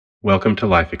Welcome to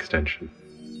Life Extension.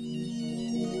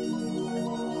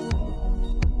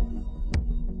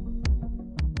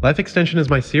 Life Extension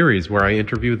is my series where I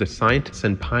interview the scientists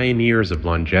and pioneers of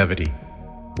longevity.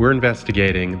 We're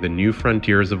investigating the new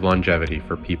frontiers of longevity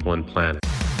for people and planet.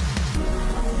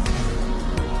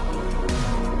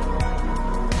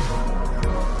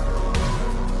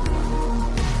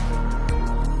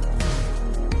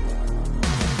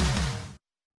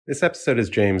 This episode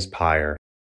is James Peyer,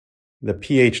 the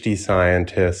PhD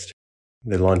scientist,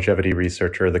 the longevity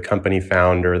researcher, the company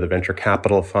founder, the venture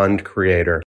capital fund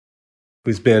creator,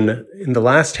 who's been, in the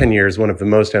last 10 years, one of the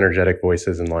most energetic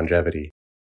voices in longevity.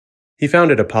 He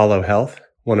founded Apollo Health,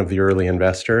 one of the early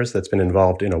investors that's been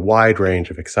involved in a wide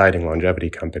range of exciting longevity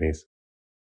companies.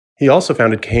 He also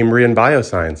founded Cambrian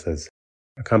Biosciences,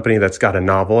 a company that's got a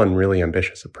novel and really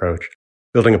ambitious approach,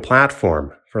 building a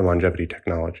platform for longevity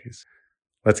technologies.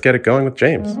 Let's get it going with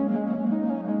James.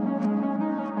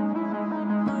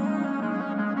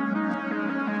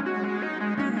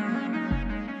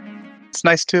 It's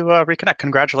nice to reconnect.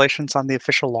 Congratulations on the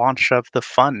official launch of the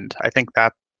fund. I think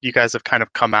that you guys have kind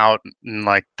of come out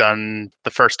and done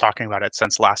the first talking about it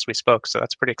since last we spoke. So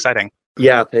that's pretty exciting.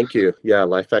 Yeah, thank you. Yeah,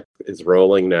 LifeX is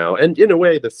rolling now. And in a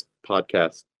way, this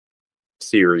podcast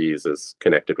series is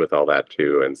connected with all that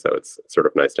too. And so it's sort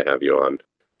of nice to have you on.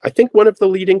 I think one of the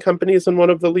leading companies and one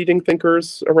of the leading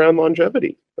thinkers around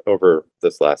longevity over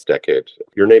this last decade.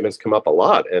 Your name has come up a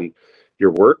lot, and your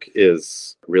work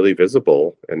is really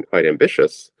visible and quite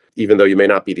ambitious, even though you may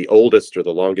not be the oldest or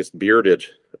the longest bearded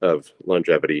of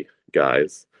longevity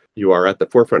guys. You are at the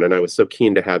forefront, and I was so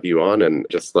keen to have you on and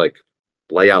just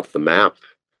lay out the map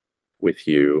with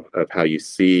you of how you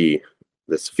see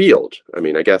this field. I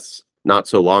mean, I guess not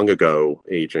so long ago,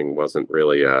 aging wasn't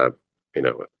really a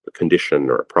condition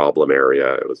or a problem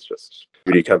area. It was just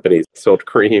beauty companies sold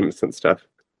creams and stuff.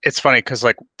 It's funny because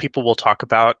people will talk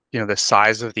about, the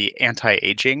size of the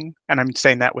anti-aging, and I'm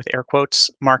saying that with air quotes,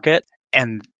 market,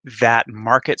 and that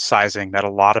market sizing that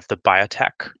a lot of the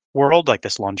biotech world, like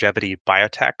this longevity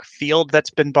biotech field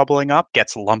that's been bubbling up,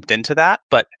 gets lumped into that.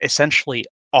 But essentially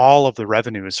all of the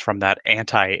revenues from that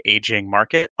anti-aging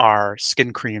market are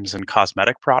skin creams and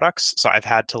cosmetic products. So I've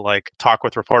had to talk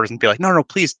with reporters and be like, no,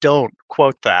 please don't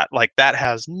quote that. That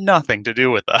has nothing to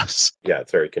do with us. Yeah,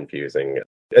 it's very confusing.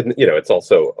 And, it's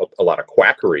also a lot of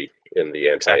quackery in the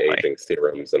anti-aging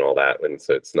serums and all that. And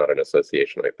so it's not an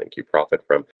association I think you profit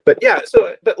from. But yeah,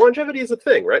 but longevity is a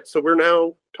thing, right? So we're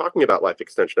now talking about life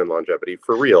extension and longevity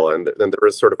for real. And then there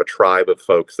is sort of a tribe of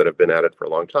folks that have been at it for a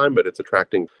long time, but it's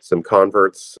attracting some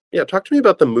converts. Yeah, talk to me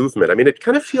about the movement. I mean, it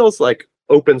kind of feels like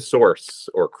open source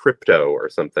or crypto or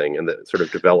something in the sort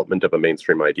of development of a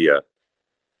mainstream idea.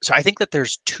 So I think that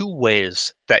there's two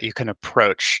ways that you can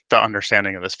approach the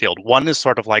understanding of this field. One is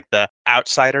sort of like the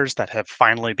outsiders that have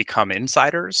finally become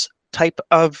insiders type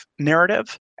of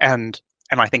narrative. And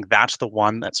I think that's the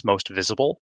one that's most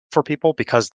visible for people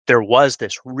because there was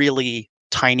this really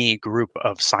tiny group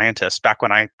of scientists back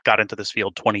when I got into this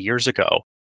field 20 years ago.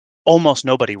 Almost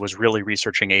nobody was really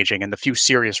researching aging. And the few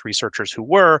serious researchers who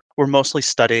were mostly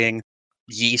studying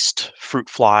yeast,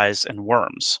 fruit flies, and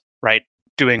worms, right?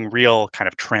 Doing real kind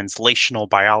of translational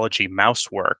biology mouse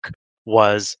work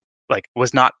was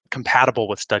not compatible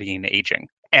with studying aging.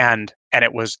 And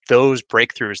it was those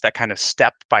breakthroughs that kind of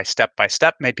step by step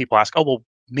made people ask, oh, well,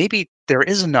 maybe there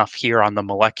is enough here on the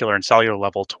molecular and cellular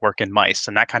level to work in mice.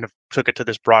 And that kind of took it to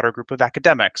this broader group of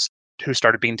academics who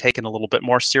started being taken a little bit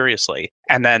more seriously.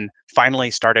 And then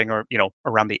finally starting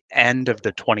around the end of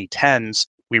the 2010s,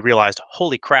 we realized,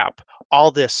 holy crap, all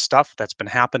this stuff that's been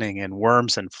happening in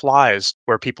worms and flies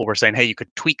where people were saying, hey, you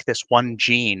could tweak this one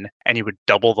gene and you would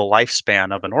double the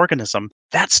lifespan of an organism.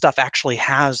 That stuff actually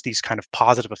has these kind of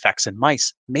positive effects in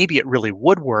mice. Maybe it really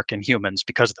would work in humans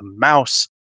because the mouse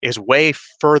is way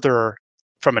further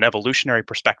from an evolutionary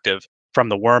perspective from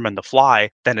the worm and the fly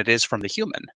than it is from the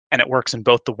human. And it works in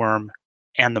both the worm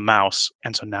and the mouse.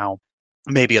 And so now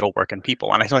maybe it'll work in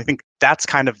people. And I think that's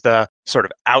kind of the sort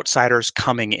of outsiders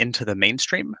coming into the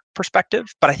mainstream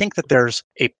perspective. But I think that there's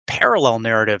a parallel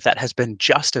narrative that has been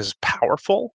just as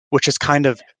powerful, which is kind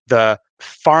of the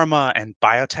pharma and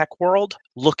biotech world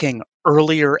looking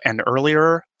earlier and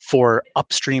earlier for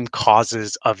upstream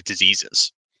causes of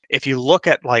diseases. If you look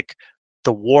at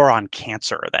the war on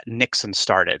cancer that Nixon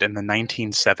started in the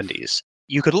 1970s,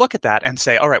 you could look at that and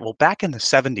say, all right, well, back in the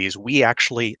 70s,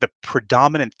 the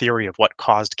predominant theory of what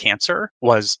caused cancer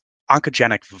was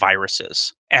oncogenic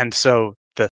viruses. And so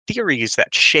the theories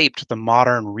that shaped the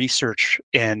modern research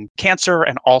in cancer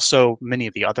and also many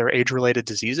of the other age-related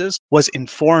diseases was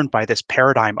informed by this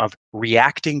paradigm of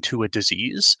reacting to a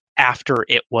disease after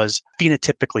it was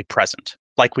phenotypically present.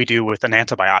 like we do with an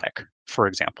antibiotic, for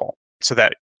example. So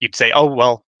that you'd say, oh,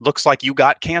 well, looks like you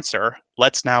got cancer.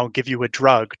 Let's now give you a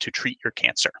drug to treat your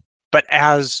cancer. But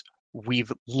as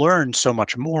we've learned so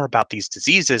much more about these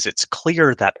diseases, it's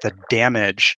clear that the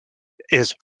damage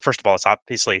is, first of all, it's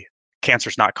obviously cancer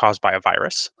is not caused by a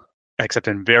virus, except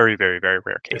in very, very, very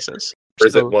rare cases. Or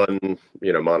is it one,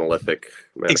 monolithic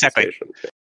Exactly. manifestation?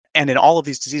 And in all of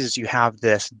these diseases, you have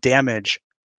this damage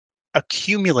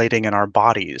accumulating in our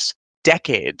bodies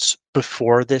decades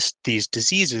before these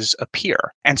diseases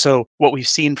appear. And so what we've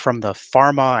seen from the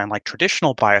pharma and like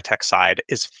traditional biotech side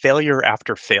is failure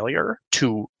after failure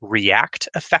to react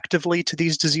effectively to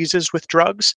these diseases with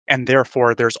drugs. And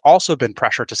therefore, there's also been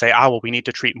pressure to say, well, we need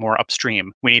to treat more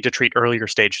upstream. We need to treat earlier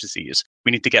stage disease.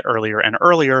 We need to get earlier and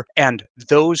earlier. And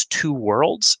those two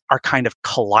worlds are kind of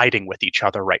colliding with each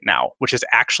other right now, which is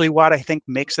actually what I think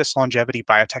makes this longevity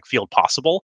biotech field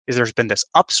possible. Is there's been this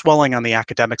upswelling on the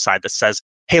academic side that says,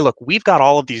 hey, look, we've got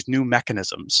all of these new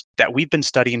mechanisms that we've been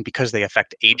studying because they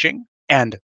affect aging.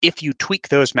 And if you tweak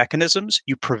those mechanisms,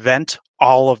 you prevent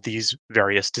all of these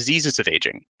various diseases of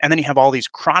aging. And then you have all these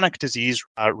chronic disease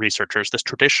researchers, this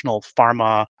traditional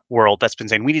pharma world that's been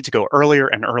saying we need to go earlier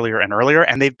and earlier and earlier.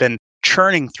 And they've been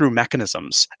churning through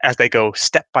mechanisms as they go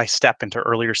step by step into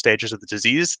earlier stages of the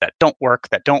disease that don't work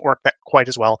that quite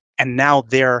as well. And now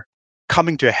they're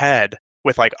coming to a head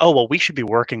with like, oh, well, we should be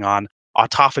working on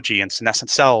autophagy and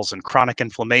senescent cells and chronic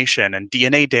inflammation and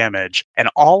DNA damage and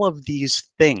all of these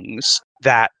things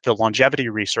that the longevity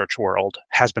research world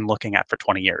has been looking at for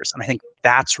 20 years. And I think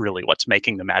that's really what's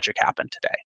making the magic happen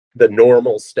today. The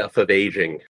normal stuff of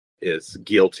aging is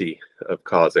guilty of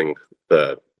causing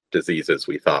the diseases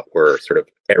we thought were sort of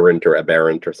errant or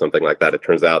aberrant or something like that. It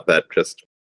turns out that just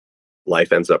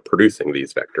life ends up producing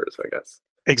these vectors, I guess.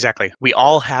 Exactly. We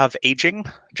all have aging,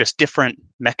 just different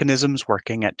mechanisms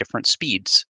working at different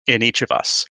speeds in each of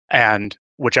us. And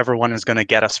whichever one is going to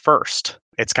get us first,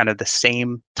 it's kind of the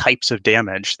same types of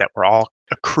damage that we're all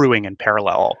accruing in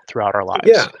parallel throughout our lives.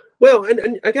 Yeah. Well,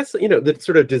 and I guess, the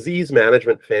sort of disease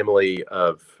management family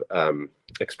of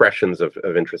expressions of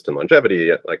interest in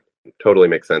longevity, like, totally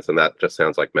makes sense. And that just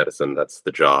sounds like medicine. That's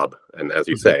the job. And as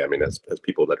you say, I mean, as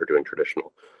people that are doing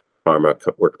traditional pharma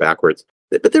work backwards.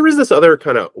 But there is this other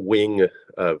kind of wing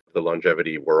of the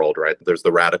longevity world, right? There's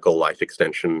the radical life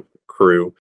extension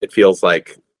crew. It feels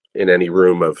like in any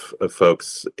room of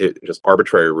folks, just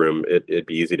arbitrary room, it'd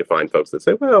be easy to find folks that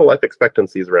say, well, life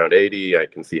expectancy is around 80. I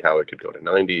can see how it could go to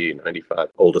 90, 95.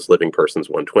 Oldest living person's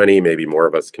 120. Maybe more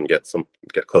of us can get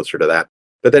closer to that.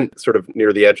 But then sort of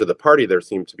near the edge of the party, there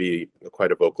seemed to be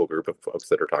quite a vocal group of folks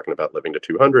that are talking about living to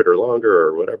 200 or longer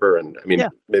or whatever. And I mean,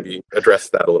 maybe address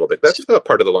that a little bit. That's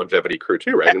part of the longevity crew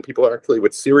too, right? And people are actually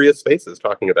with serious faces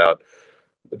talking about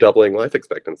doubling life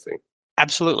expectancy.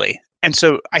 Absolutely. And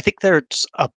so I think there's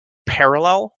a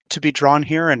parallel to be drawn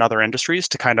here in other industries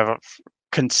to kind of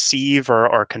conceive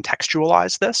or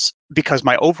contextualize this, because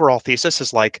my overall thesis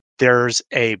is like there's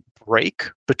a break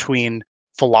between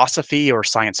philosophy or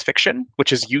science fiction,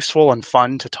 which is useful and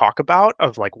fun to talk about,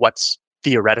 of like what's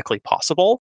theoretically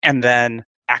possible, and then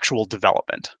actual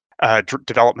development,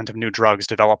 development of new drugs,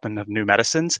 development of new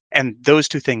medicines. And those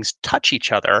two things touch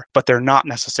each other, but they're not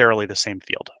necessarily the same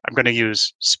field. I'm going to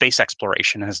use space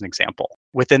exploration as an example.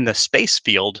 Within the space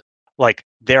field, like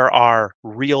there are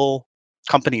real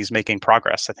companies making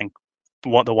progress. I think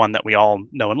the one that we all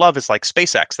know and love is like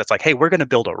SpaceX. That's like, hey, we're going to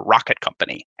build a rocket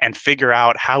company and figure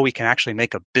out how we can actually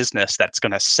make a business that's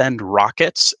going to send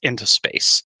rockets into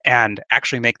space and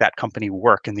actually make that company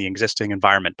work in the existing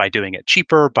environment by doing it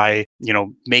cheaper, by,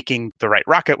 making the right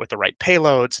rocket with the right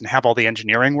payloads and have all the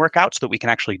engineering work out so that we can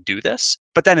actually do this.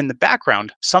 But then in the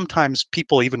background, sometimes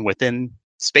people even within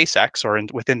SpaceX or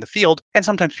within the field, and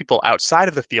sometimes people outside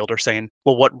of the field are saying,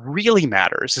 well, what really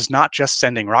matters is not just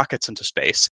sending rockets into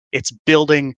space. It's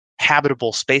building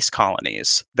habitable space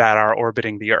colonies that are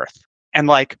orbiting the Earth. And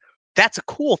like, that's a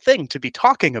cool thing to be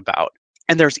talking about.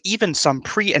 And there's even some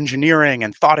pre-engineering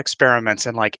and thought experiments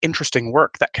and like interesting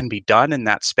work that can be done in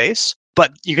that space.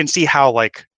 But you can see how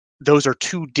like those are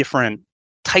two different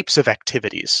types of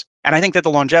activities. And I think that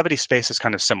the longevity space is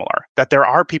kind of similar, that there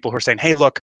are people who are saying, hey,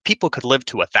 look, people could live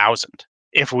to 1,000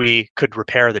 if we could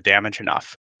repair the damage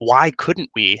enough. Why couldn't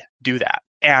we do that?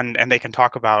 And they can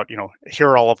talk about, here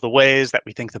are all of the ways that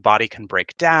we think the body can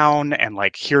break down. And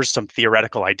like, here's some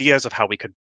theoretical ideas of how we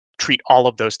could treat all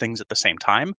of those things at the same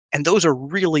time. And those are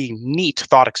really neat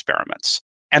thought experiments.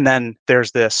 And then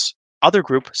there's this other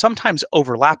group, sometimes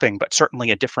overlapping, but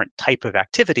certainly a different type of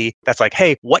activity that's like,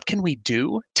 hey, what can we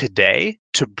do today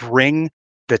to bring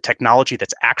the technology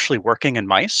that's actually working in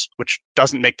mice, which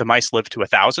doesn't make the mice live to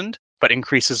 1,000, but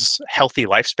increases healthy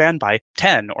lifespan by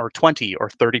 10 or 20 or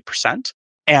 30%,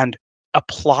 and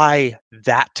apply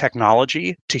that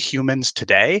technology to humans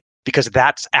today, because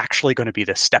that's actually going to be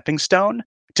the stepping stone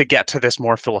to get to this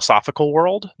more philosophical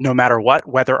world, no matter what,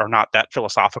 whether or not that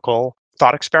philosophical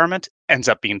thought experiment ends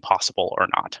up being possible or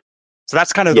not. So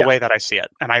that's kind of the Yeah, way that I see it.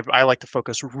 And I like to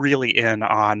focus really in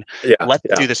on yeah, let's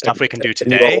yeah. do the stuff we can do And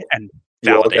today and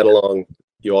you all validate get it. along.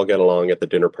 You all get along at the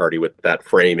dinner party with that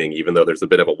framing, even though there's a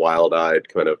bit of a wild-eyed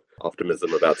kind of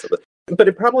optimism about something. But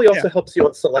it probably Yeah. also helps you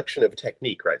on selection of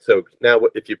technique, right? So now,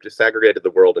 if you've disaggregated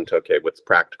the world into, okay, what's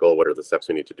practical, what are the steps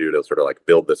we need to do to sort of like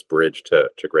build this bridge to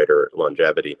greater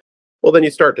longevity? Well, then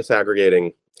you start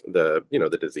disaggregating the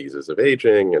diseases of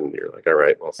aging, and you're like, all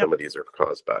right, well, some of these are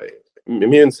caused by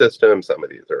immune system, some of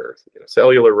these are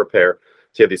cellular repair.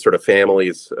 So you have these sort of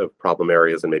families of problem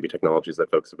areas and maybe technologies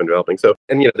that folks have been developing. So,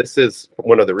 and this is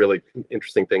one of the really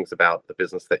interesting things about the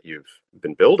business that you've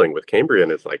been building with Cambrian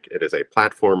is like it is a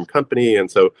platform company,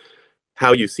 and so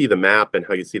how you see the map and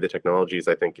how you see the technologies,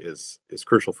 I think, is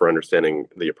crucial for understanding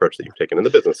the approach that you've taken in the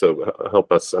business. So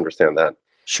help us understand that.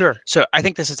 Sure. So I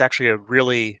think this is actually a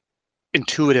really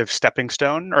intuitive stepping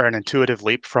stone or an intuitive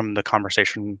leap from the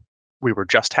conversation we were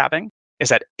just having, is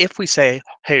that if we say,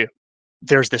 hey,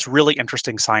 there's this really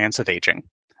interesting science of aging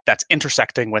that's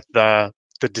intersecting with the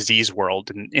disease world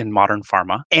in modern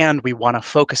pharma, and we want to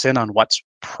focus in on what's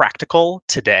practical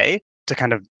today to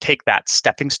kind of take that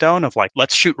stepping stone of like,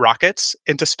 let's shoot rockets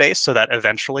into space so that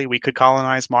eventually we could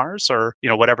colonize Mars, or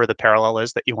whatever the parallel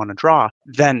is that you want to draw,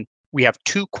 then we have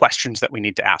two questions that we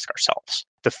need to ask ourselves.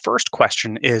 The first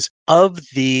question is, of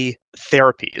the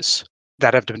therapies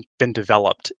that have been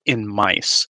developed in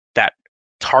mice that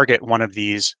target one of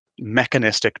these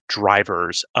mechanistic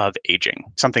drivers of aging,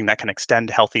 something that can extend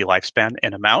healthy lifespan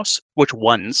in a mouse, which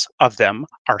ones of them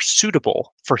are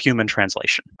suitable for human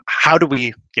translation? How do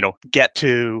we, get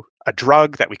to a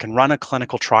drug that we can run a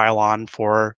clinical trial on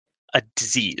for a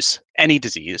disease, any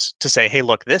disease, to say, hey,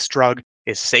 look, this drug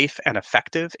is safe and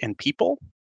effective in people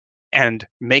and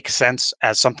makes sense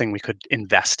as something we could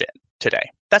invest in today?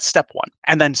 That's step one.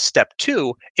 And then step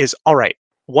two is, all right,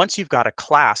 once you've got a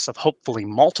class of hopefully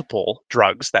multiple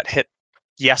drugs that hit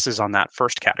yeses on that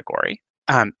first category,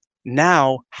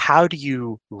 now how do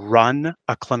you run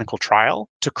a clinical trial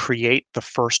to create the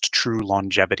first true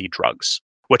longevity drugs?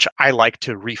 Which I like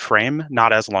to reframe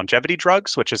not as longevity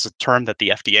drugs, which is a term that the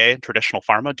FDA and traditional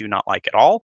pharma do not like at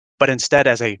all, but instead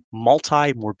as a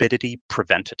multi-morbidity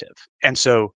preventative. And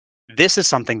so this is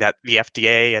something that the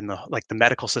FDA and the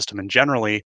medical system in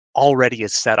generally already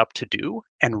is set up to do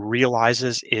and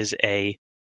realizes is a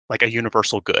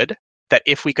universal good, that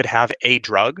if we could have a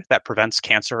drug that prevents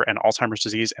cancer and Alzheimer's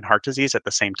disease and heart disease at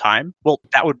the same time, well,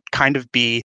 that would kind of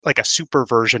be like a super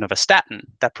version of a statin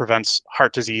that prevents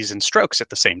heart disease and strokes at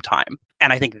the same time.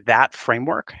 And I think that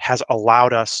framework has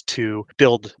allowed us to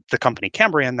build the company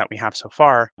Cambrian that we have so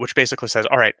far, which basically says,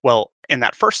 all right, well, in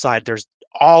that first side, there's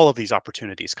all of these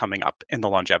opportunities coming up in the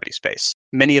longevity space.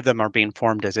 Many of them are being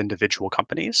formed as individual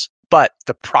companies, but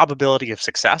the probability of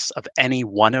success of any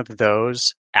one of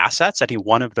those assets, any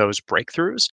one of those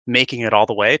breakthroughs, making it all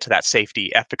the way to that safety,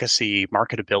 efficacy,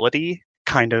 marketability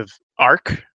kind of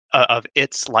arc of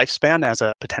its lifespan as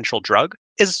a potential drug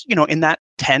is, in that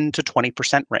 10 to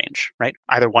 20% range, right?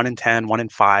 Either 1 in 10, 1 in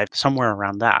 5, somewhere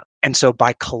around that. And so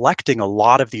by collecting a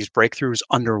lot of these breakthroughs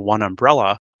under one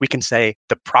umbrella, we can say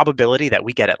the probability that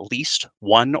we get at least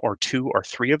 1 or 2 or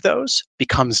 3 of those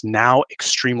becomes now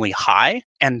extremely high.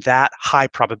 And that high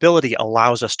probability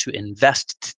allows us to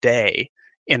invest today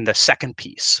in the second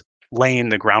piece, laying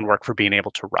the groundwork for being able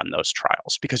to run those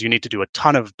trials, because you need to do a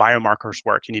ton of biomarkers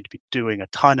work. You need to be doing a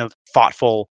ton of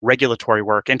thoughtful regulatory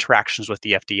work, interactions with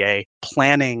the FDA,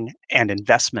 planning and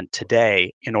investment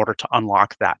today in order to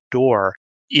unlock that door,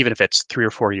 even if it's 3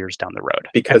 or 4 years down the road.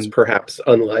 Because perhaps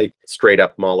unlike straight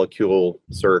up molecule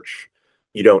search,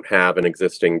 you don't have an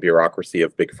existing bureaucracy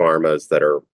of big pharmas that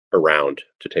are around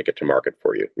to take it to market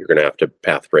for you. You're going to have to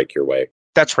path break your way.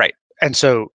 That's right. And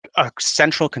so a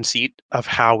central conceit of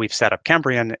how we've set up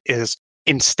Cambrian is,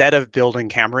 instead of building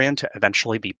Cambrian to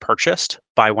eventually be purchased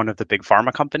by one of the big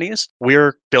pharma companies,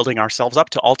 we're building ourselves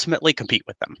up to ultimately compete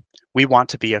with them. We want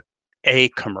to be a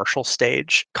commercial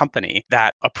stage company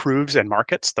that approves and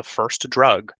markets the first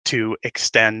drug to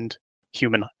extend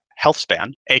human health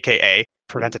span, aka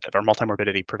preventative or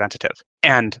multimorbidity preventative.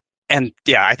 And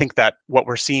yeah, I think that what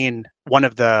we're seeing, one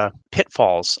of the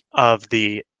pitfalls of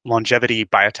the longevity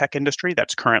biotech industry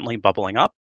that's currently bubbling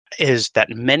up, is that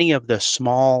many of the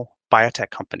small biotech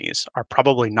companies are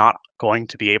probably not going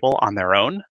to be able on their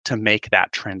own to make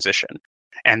that transition.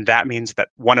 And that means that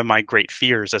one of my great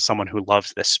fears as someone who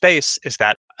loves this space is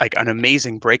that like an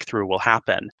amazing breakthrough will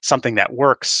happen, something that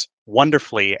works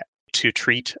wonderfully to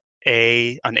treat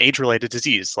an age-related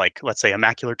disease, like let's say a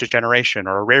macular degeneration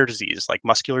or a rare disease like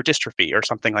muscular dystrophy or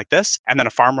something like this. And then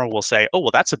a pharma will say, oh,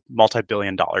 well, that's a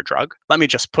multi-billion-dollar drug. Let me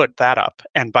just put that up.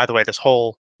 And by the way, this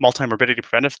whole multi-morbidity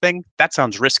preventive thing, that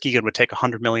sounds risky and would take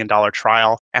 $100 million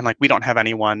trial. And like, we don't have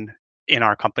anyone in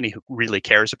our company who really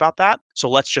cares about that.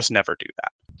 So let's just never do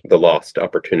that. The lost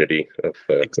opportunity of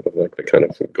like the kind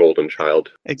of golden child.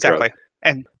 Exactly. Drug.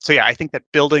 And so, yeah, I think that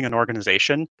building an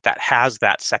organization that has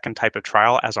that second type of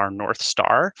trial as our North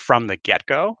Star from the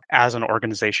get-go as an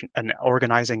organization, an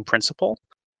organizing principle,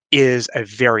 is a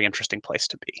very interesting place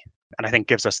to be. And I think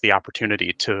gives us the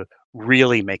opportunity to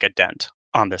really make a dent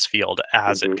on this field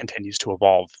as it continues to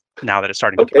evolve now that it's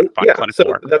starting to put clinical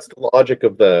work. That's the logic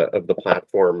of the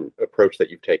platform approach that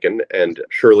you've taken, and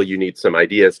surely you need some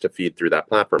ideas to feed through that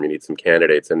platform. You need some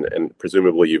candidates, and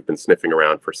presumably you've been sniffing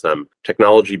around for some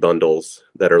technology bundles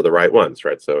that are the right ones,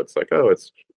 right? So it's like, oh,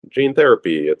 it's gene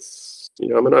therapy, it's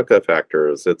Yamanaka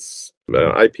factors, it's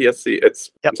iPSC,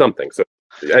 it's something. So,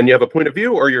 and you have a point of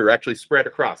view, or you're actually spread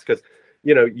across, because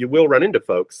you will run into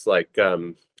folks like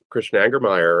Christian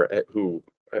Angermeyer who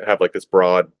have like this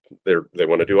broad, they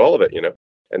want to do all of it,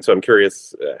 And so I'm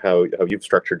curious how you've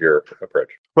structured your approach.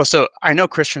 Well, so I know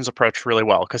Christian's approach really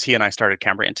well because he and I started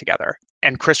Cambrian together.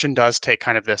 And Christian does take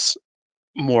kind of this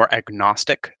more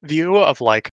agnostic view of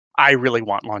like, I really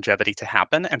want longevity to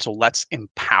happen. And so let's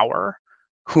empower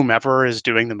whomever is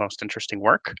doing the most interesting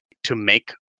work to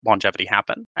make longevity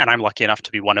happen. And I'm lucky enough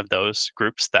to be one of those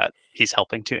groups that he's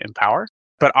helping to empower.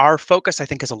 But our focus, I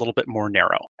think, is a little bit more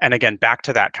narrow. And again, back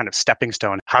to that kind of stepping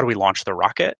stone, how do we launch the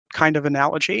rocket kind of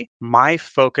analogy? My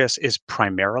focus is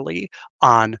primarily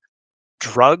on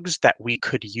drugs that we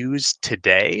could use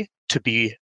today to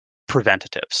be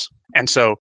preventatives. And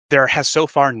so there has so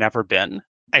far never been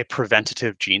a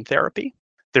preventative gene therapy.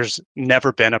 There's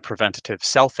never been a preventative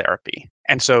cell therapy.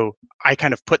 And so I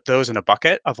kind of put those in a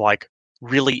bucket of like,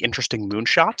 really interesting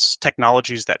moonshots,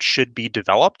 technologies that should be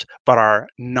developed, but are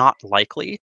not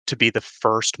likely to be the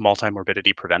first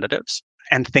multi-morbidity preventatives.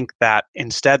 And think that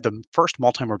instead, the first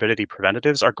multi-morbidity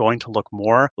preventatives are going to look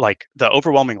more like the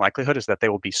overwhelming likelihood is that they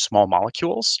will be small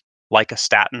molecules, like a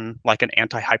statin, like an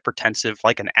antihypertensive,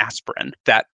 like an aspirin,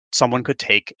 that someone could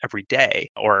take every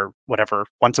day or whatever,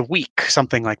 once a week,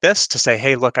 something like this to say,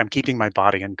 hey, look, I'm keeping my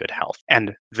body in good health.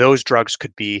 And those drugs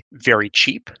could be very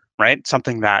cheap, right?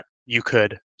 Something that you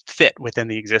could fit within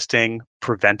the existing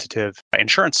preventative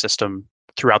insurance system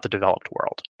throughout the developed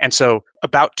world. And so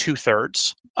about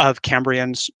 2/3 of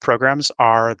Cambrian's programs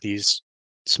are these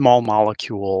small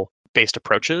molecule based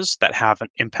approaches that have an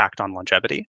impact on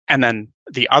longevity. And then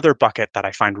the other bucket that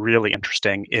I find really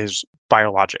interesting is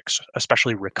biologics,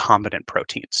 especially recombinant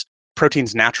proteins.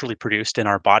 Proteins naturally produced in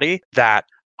our body that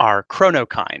are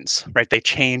chronokines, right? They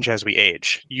change as we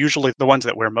age. Usually the ones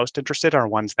that we're most interested in are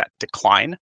ones that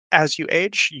decline as you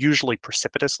age, usually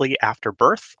precipitously after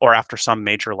birth or after some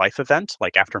major life event,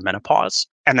 like after menopause,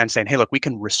 and then saying, hey, look, we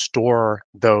can restore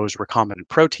those recombinant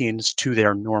proteins to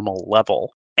their normal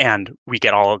level. And we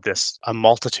get all of this, a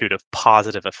multitude of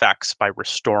positive effects by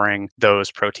restoring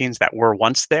those proteins that were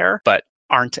once there, but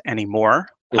aren't anymore.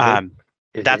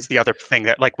 That's the other thing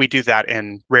that like we do that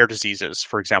in rare diseases,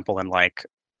 for example,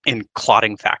 in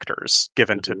clotting factors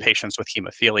given to patients with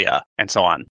hemophilia and so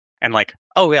on. And like,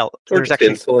 oh, well, there's actually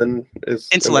insulin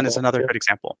is another good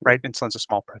example, right? Insulin's a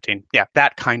small protein. Yeah,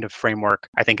 that kind of framework,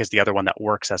 I think, is the other one that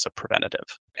works as a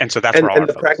preventative. And so that's where all and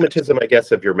the pragmatism, I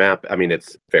guess, of your map. I mean,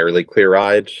 it's fairly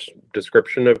clear-eyed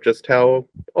description of just how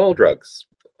all drugs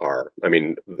are. I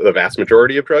mean, the vast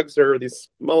majority of drugs are these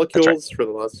molecules for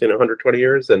the last 120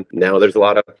 years, and now there's a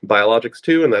lot of biologics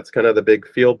too, and that's kind of the big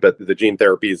field. But the gene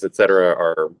therapies, et cetera,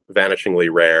 are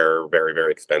vanishingly rare, very,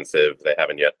 very expensive. They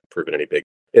haven't yet proven any big.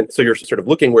 And so you're sort of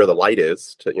looking where the light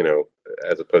is, to,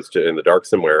 as opposed to in the dark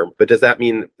somewhere. But does that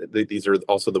mean these are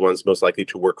also the ones most likely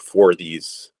to work for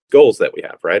these goals that we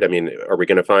have, right? I mean, are we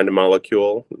going to find a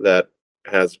molecule that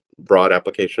has broad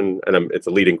application? And it's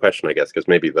a leading question, I guess, because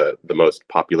maybe the most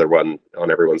popular one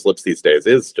on everyone's lips these days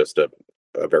is just a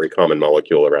very common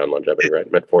molecule around longevity,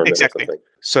 right? Metformin exactly. or something.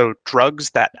 So drugs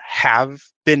that have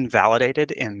been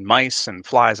validated in mice and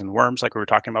flies and worms, like we were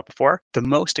talking about before, the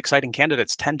most exciting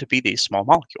candidates tend to be these small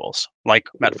molecules. Like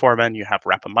metformin, you have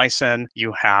rapamycin,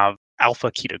 you have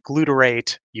alpha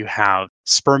ketoglutarate, you have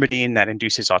spermidine that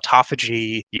induces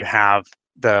autophagy, you have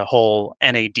the whole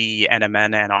NAD,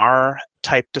 NMN, NR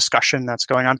type discussion that's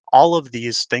going on. All of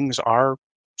these things are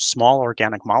small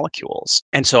organic molecules.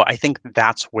 And so I think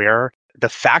that's where the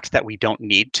fact that we don't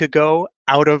need to go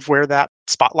out of where that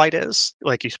spotlight is,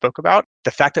 like you spoke about,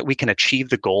 the fact that we can achieve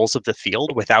the goals of the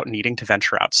field without needing to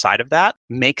venture outside of that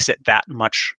makes it that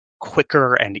much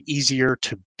quicker and easier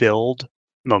to build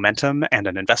momentum and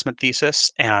an investment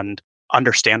thesis and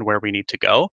understand where we need to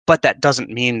go. But that doesn't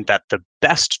mean that the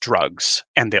best drugs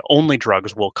and the only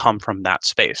drugs will come from that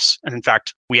space. And in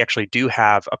fact, we actually do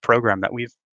have a program that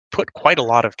we've put quite a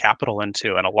lot of capital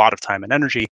into and a lot of time and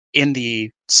energy in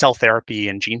the cell therapy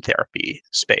and gene therapy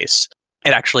space.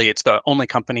 And actually, it's the only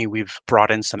company we've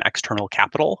brought in some external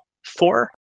capital for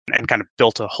and kind of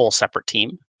built a whole separate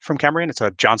team from Cambrian. It's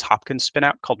a Johns Hopkins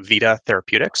spinout called Vita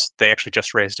Therapeutics. They actually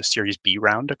just raised a Series B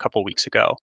round a couple weeks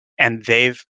ago. And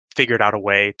they've figured out a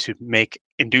way to make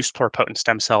induced pluripotent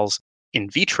stem cells in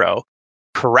vitro,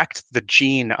 correct the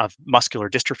gene of muscular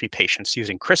dystrophy patients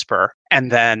using CRISPR,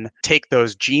 and then take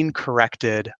those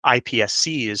gene-corrected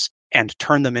iPSCs and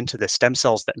turn them into the stem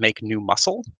cells that make new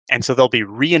muscle. And so they'll be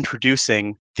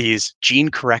reintroducing these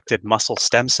gene-corrected muscle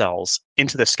stem cells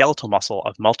into the skeletal muscle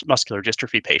of muscular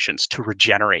dystrophy patients to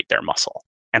regenerate their muscle.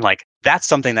 And that's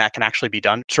something that can actually be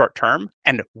done short term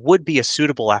and would be a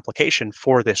suitable application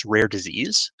for this rare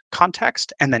disease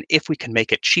context. And then if we can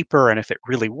make it cheaper and if it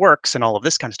really works and all of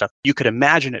this kind of stuff, you could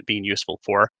imagine it being useful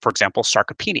for example,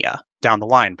 sarcopenia down the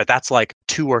line. But that's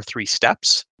 2 or 3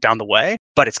 steps down the way.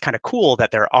 But it's kind of cool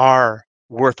that there are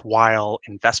worthwhile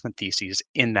investment theses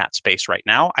in that space right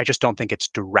now. I just don't think it's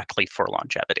directly for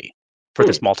longevity, for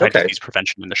this multi-disease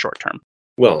prevention in the short term.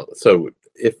 Well, so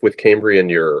if with Cambrian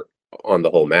you're on the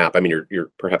whole map, I mean,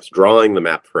 you're perhaps drawing the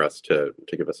map for us to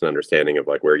give us an understanding of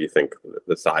where you think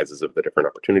the sizes of the different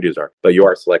opportunities are, but you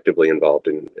are selectively involved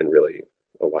in really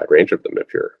a wide range of them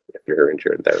if you're in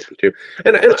gene therapy too.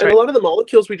 And right. A lot of the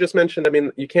molecules we just mentioned, I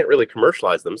mean, you can't really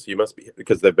commercialize them, so you must be,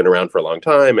 because they've been around for a long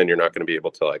time, and you're not going to be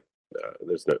able to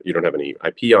you don't have any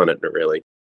IP on it really.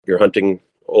 You're hunting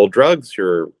old drugs,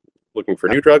 you're looking for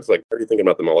new drugs. What are you thinking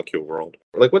about the molecule world?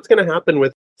 What's going to happen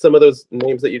with some of those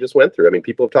names that you just went through? I mean,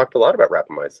 people have talked a lot about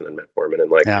rapamycin and metformin,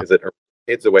 and is it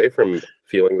decades away from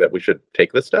feeling that we should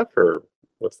take this stuff, or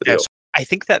what's the deal? So I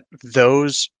think that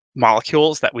those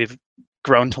molecules that we've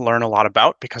grown to learn a lot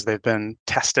about because they've been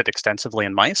tested extensively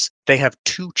in mice, they have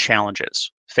 2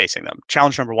 challenges facing them.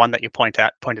 Challenge number 1 that you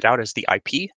pointed out is the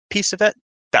IP piece of it,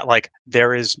 that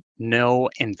there is no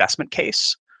investment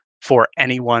case for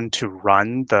anyone to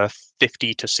run the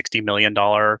 $50 to $60 million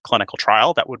clinical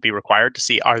trial that would be required to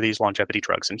see, are these longevity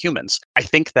drugs in humans? I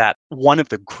think that one of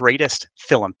the greatest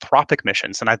philanthropic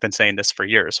missions, and I've been saying this for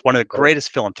years, one of the greatest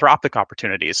philanthropic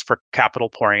opportunities for capital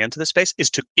pouring into this space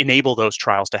is to enable those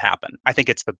trials to happen. I think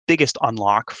it's the biggest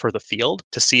unlock for the field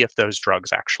to see if those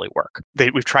drugs actually work.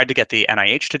 We've tried to get the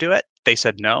NIH to do it. They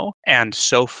said no. And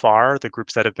so far, the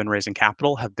groups that have been raising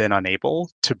capital have been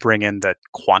unable to bring in the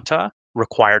quanta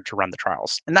required to run the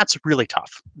trials. And that's really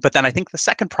tough. But then I think the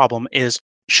second problem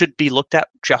should be looked at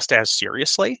just as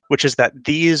seriously, which is that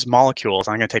these molecules,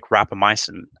 I'm going to take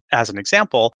rapamycin as an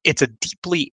example, it's a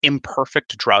deeply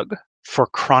imperfect drug for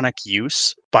chronic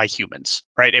use by humans,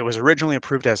 right? It was originally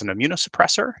approved as an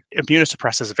immunosuppressor.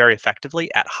 Immunosuppresses very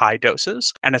effectively at high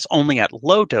doses, and it's only at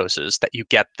low doses that you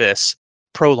get this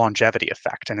pro-longevity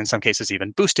effect, and in some cases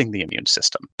even boosting the immune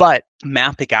system. But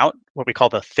mapping out what we call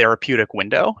the therapeutic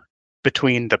window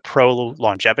between the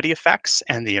pro-longevity effects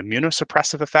and the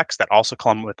immunosuppressive effects that also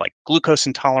come with glucose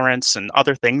intolerance and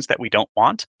other things that we don't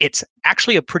want, it's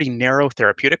actually a pretty narrow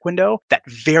therapeutic window that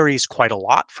varies quite a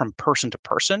lot from person to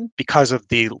person because of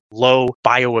the low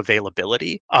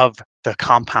bioavailability of the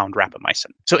compound rapamycin.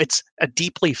 So it's a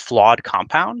deeply flawed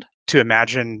compound to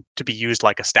imagine to be used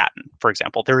like a statin, for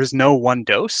example. There is no one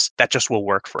dose that just will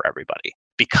work for everybody,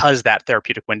 because that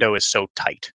therapeutic window is so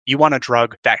tight. You want a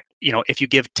drug that, if you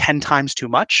give 10 times too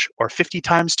much or 50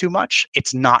 times too much,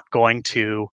 it's not going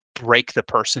to break the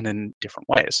person in different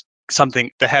ways.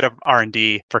 The head of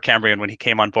R&D for Cambrian, when he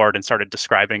came on board and started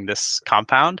describing this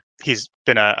compound, he's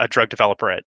been a drug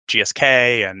developer at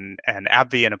GSK and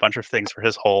AbbVie and a bunch of things for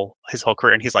his whole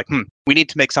career. And he's like, we need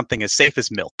to make something as safe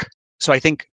as milk. So I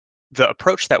think the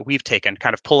approach that we've taken,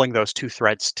 kind of pulling those 2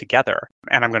 threads together,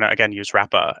 and I'm going to again use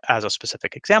Rapa as a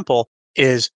specific example,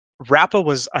 is Rapa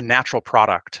was a natural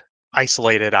product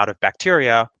isolated out of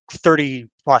bacteria 30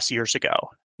 plus years ago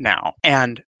now.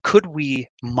 And could we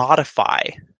modify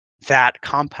that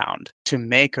compound to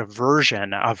make a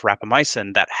version of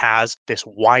rapamycin that has this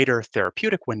wider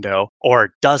therapeutic window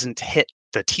or doesn't hit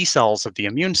the T cells of the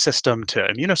immune system to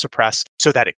immunosuppress,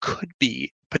 so that it could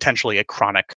be potentially a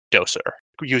chronic doser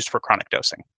used for chronic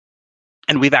dosing?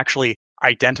 And we've actually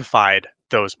identified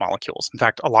those molecules. In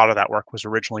fact, a lot of that work was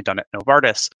originally done at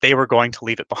Novartis. They were going to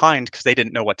leave it behind because they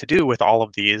didn't know what to do with all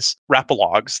of these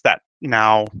rapalogs that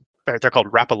now they're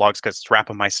called rapalogs because it's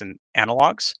rapamycin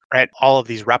analogs, right? All of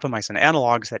these rapamycin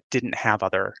analogs that didn't have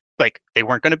other, like they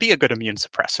weren't going to be a good immune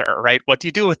suppressor, right? What do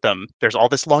you do with them? There's all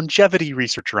this longevity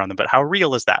research around them, but how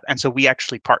real is that? And so we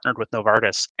actually partnered with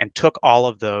Novartis and took all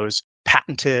of those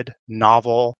patented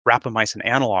novel rapamycin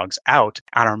analogs out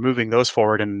and are moving those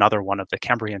forward in another one of the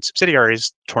Cambrian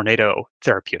subsidiaries, Tornado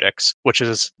Therapeutics, which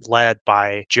is led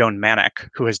by Joan Manick,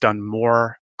 who has done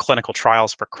more clinical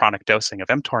trials for chronic dosing of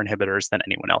mTOR inhibitors than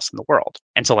anyone else in the world.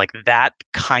 And so like that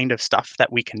kind of stuff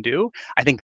that we can do, I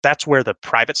think that's where the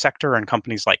private sector and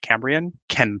companies like Cambrian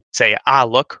can say,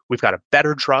 look, we've got a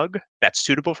better drug that's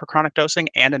suitable for chronic dosing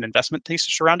and an investment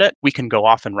thesis around it. We can go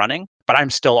off and running. But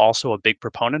I'm still also a big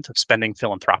proponent of spending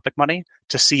philanthropic money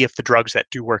to see if the drugs that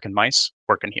do work in mice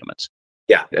work in humans.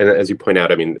 Yeah, and as you point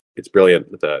out, I mean, it's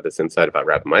brilliant, this insight about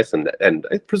rapamycin. And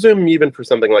I presume even for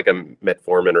something like a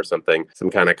metformin or something, some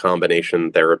kind of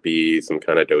combination therapy, some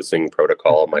kind of dosing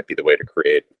protocol might be the way to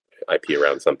create IP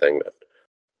around something.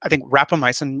 I think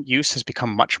rapamycin use has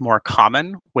become much more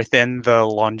common within the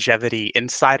longevity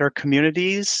insider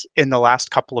communities in the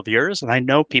last couple of years. And I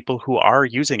know people who are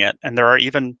using it, and there are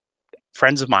even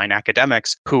friends of mine,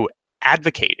 academics, who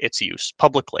advocate its use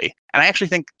publicly. And I actually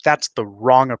think that's the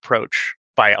wrong approach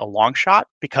by a long shot,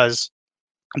 because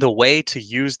the way to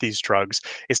use these drugs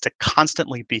is to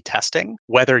constantly be testing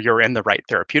whether you're in the right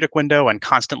therapeutic window and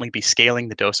constantly be scaling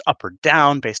the dose up or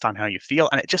down based on how you feel.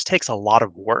 And it just takes a lot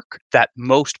of work that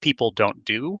most people don't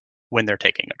do when they're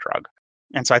taking a drug.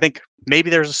 And so I think maybe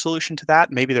there's a solution to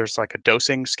that. Maybe there's like a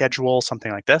dosing schedule,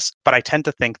 something like this. But I tend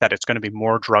to think that it's going to be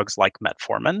more drugs like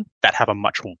metformin that have a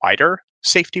much wider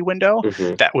safety window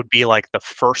that would be like the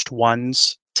first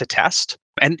ones to test.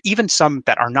 And even some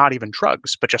that are not even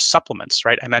drugs, but just supplements,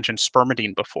 right? I mentioned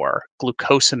spermidine before,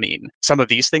 glucosamine, some of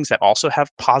these things that also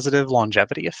have positive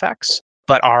longevity effects,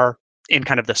 but are in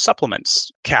kind of the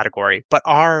supplements category, but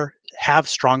have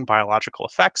strong biological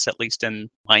effects, at least in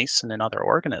mice and in other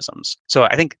organisms. So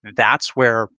I think that's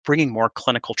where bringing more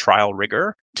clinical trial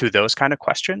rigor to those kind of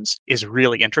questions is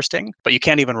really interesting, but you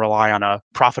can't even rely on a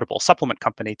profitable supplement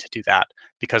company to do that,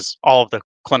 because all of the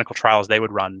clinical trials they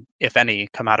would run, if any,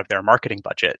 come out of their marketing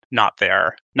budget, not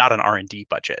an R&D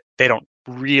budget. They don't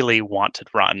really want to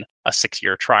run a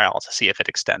 6-year trial to see if it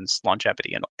extends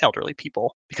longevity in elderly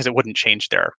people, because it wouldn't change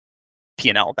their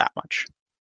P&L that much.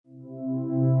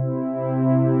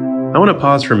 I want to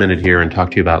pause for a minute here and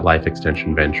talk to you about Life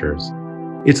Extension Ventures.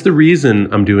 It's the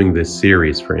reason I'm doing this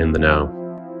series for In the Know.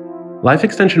 Life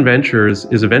Extension Ventures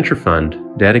is a venture fund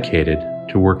dedicated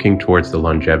to working towards the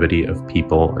longevity of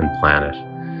people and planet.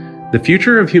 The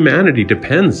future of humanity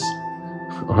depends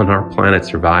on our planet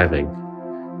surviving,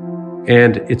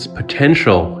 and its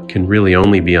potential can really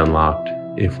only be unlocked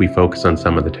if we focus on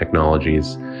some of the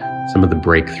technologies, some of the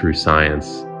breakthrough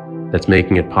science that's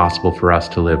making it possible for us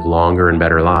to live longer and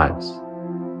better lives.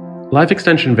 Life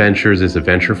Extension Ventures is a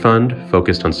venture fund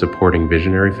focused on supporting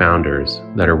visionary founders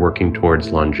that are working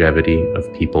towards longevity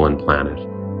of people and planet.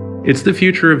 It's the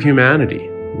future of humanity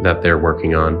that they're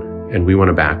working on, and we want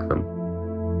to back them.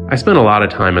 I spent a lot of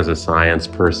time as a science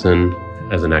person,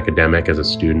 as an academic, as a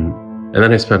student, and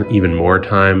then I spent even more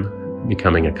time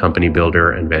becoming a company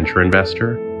builder and venture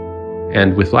investor.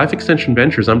 And with Life Extension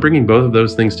Ventures, I'm bringing both of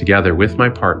those things together with my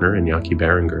partner, Iñaki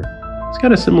Berenguer. It's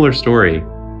got a similar story.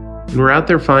 And we're out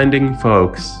there finding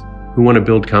folks who want to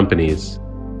build companies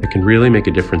that can really make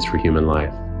a difference for human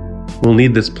life. We'll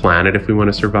need this planet if we want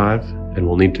to survive, and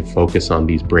we'll need to focus on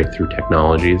these breakthrough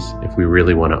technologies if we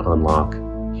really want to unlock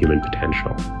human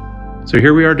potential. So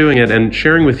here we are doing it, and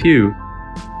sharing with you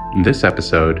in this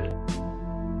episode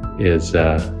is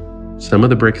some of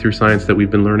the breakthrough science that we've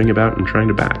been learning about and trying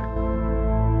to back.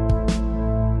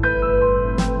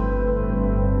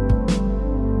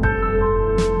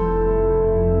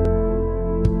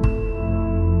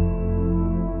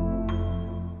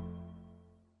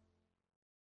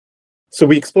 So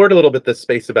we explored a little bit this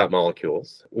space about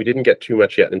molecules. We didn't get too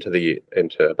much yet into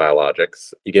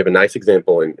biologics. You gave a nice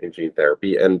example in gene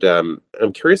therapy, and I'm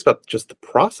curious about just the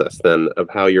process then of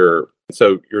how you're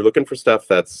looking for stuff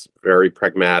that's very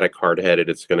pragmatic, hard-headed.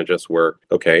 It's going to just work.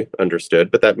 Okay,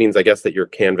 understood. But that means, I guess, that you're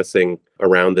canvassing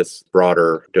around this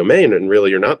broader domain, and really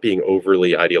you're not being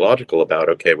overly ideological about,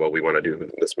 okay, well, we want to do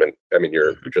this. I mean,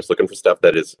 you're just looking for stuff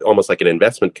that is almost like an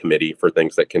investment committee for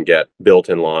things that can get built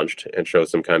and launched and show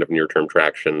some kind of near-term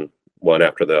traction one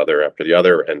after the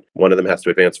other. And one of them has to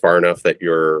advance far enough that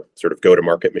your sort of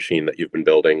go-to-market machine that you've been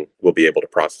building will be able to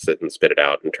process it and spit it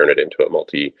out and turn it into a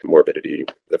multi-morbidity,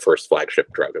 the first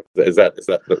flagship drug. Is that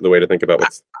the way to think about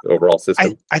what's the overall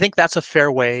system? I think that's a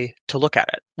fair way to look at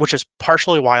it, which is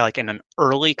partially why, like in an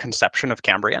early conception of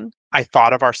Cambrian, I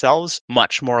thought of ourselves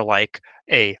much more like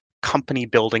a company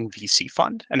building VC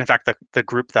fund. And in fact, the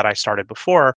group that I started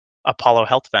before, Apollo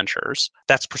Health Ventures,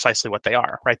 that's precisely what they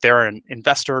are, right? They're an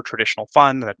investor, traditional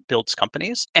fund that builds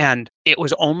companies. And it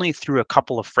was only through a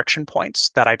couple of friction points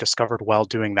that I discovered while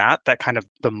doing that kind of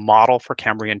the model for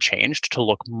Cambrian changed to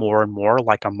look more and more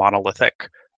like a monolithic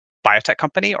biotech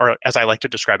company, or as I like to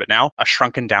describe it now, a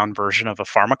shrunken down version of a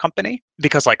pharma company.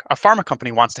 Because like a pharma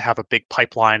company wants to have a big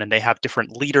pipeline and they have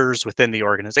different leaders within the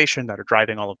organization that are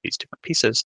driving all of these different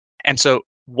pieces. And so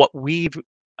what we've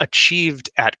achieved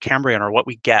at Cambrian, or what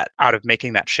we get out of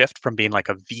making that shift from being like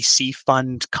a VC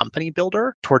fund company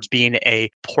builder towards being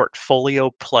a portfolio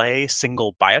play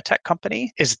single biotech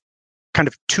company, is kind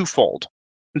of twofold.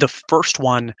 The first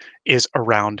one is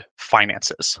around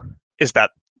finances, is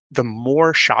that the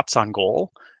more shots on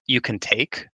goal you can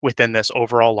take within this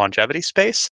overall longevity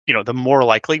space, the more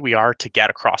likely we are to get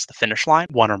across the finish line,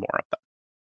 one or more of them.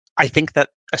 I think that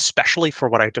especially for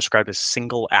what I describe as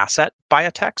single asset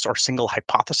biotechs or single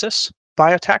hypothesis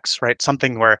biotechs, right?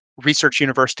 Something where research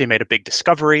university made a big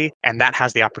discovery and that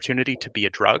has the opportunity to be a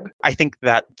drug. I think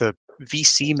that the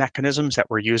VC mechanisms that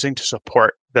we're using to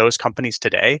support those companies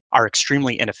today are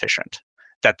extremely inefficient.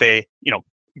 That they,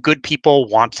 good people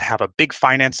want to have a big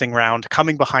financing round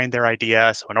coming behind their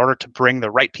idea. So in order to bring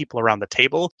the right people around the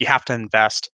table, you have to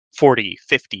invest 40,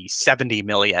 50, 70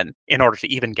 million in order to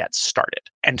even get started.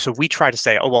 And so we try to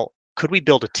say, oh, well, could we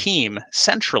build a team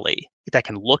centrally that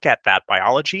can look at that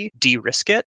biology, de-risk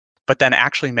it, but then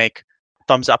actually make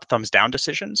thumbs up, thumbs down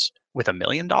decisions with $1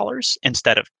 million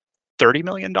instead of $30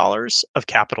 million of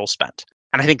capital spent?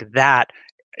 And I think that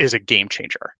is a game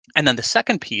changer. And then the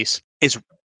second piece is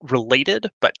related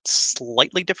but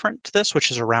slightly different to this,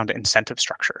 which is around incentive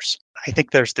structures. I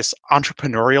think there's this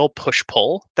entrepreneurial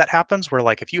push-pull that happens where,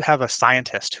 like, if you have a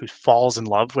scientist who falls in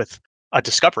love with a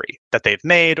discovery that they've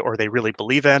made or they really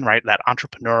believe in, right? That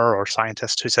entrepreneur or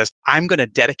scientist who says, I'm going to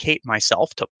dedicate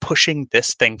myself to pushing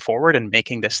this thing forward and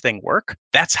making this thing work.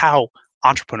 That's how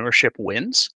entrepreneurship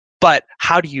wins. But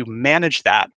how do you manage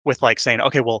that with like saying,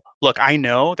 okay, well, look, I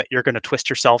know that you're going to twist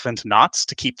yourself into knots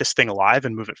to keep this thing alive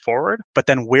and move it forward. But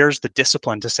then where's the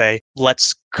discipline to say,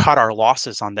 let's cut our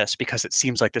losses on this because it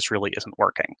seems like this really isn't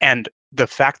working? And the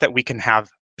fact that we can have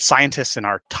scientists in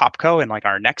our topco and like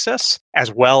our nexus,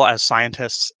 as well as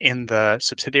scientists in the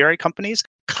subsidiary companies,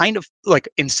 kind of like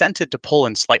incented to pull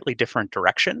in slightly different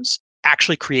directions,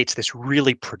 actually creates this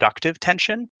really productive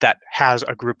tension that has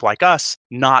a group like us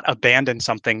not abandon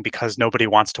something because nobody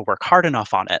wants to work hard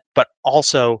enough on it, but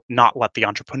also not let the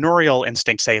entrepreneurial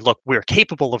instinct say, look, we're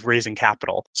capable of raising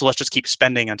capital, so let's just keep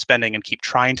spending and spending and keep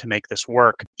trying to make this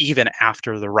work even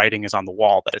after the writing is on the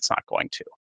wall that it's not going to.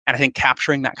 And I think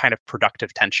capturing that kind of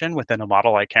productive tension within a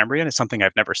model like Cambrian is something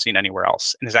I've never seen anywhere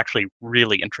else and is actually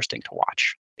really interesting to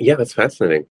watch. Yeah, that's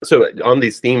fascinating. So on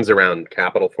these themes around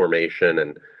capital formation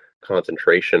and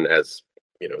concentration as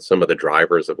some of the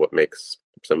drivers of what makes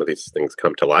some of these things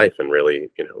come to life and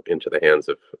really into the hands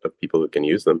of people who can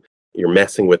use them, you're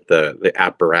messing with the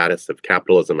apparatus of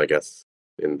capitalism, I guess,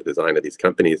 in the design of these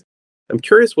companies. I'm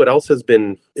curious what else has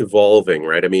been evolving,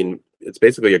 right? I mean, it's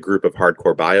basically a group of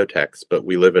hardcore biotechs, but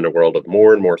we live in a world of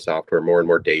more and more software, more and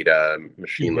more data,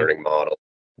 machine learning models,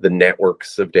 the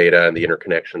networks of data and the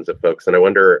interconnections of folks. And I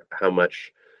wonder how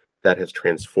much that has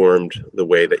transformed the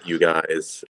way that you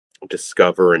guys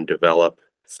discover and develop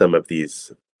some of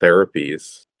these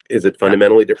therapies. Is it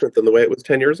fundamentally different than the way it was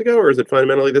 10 years ago, or is it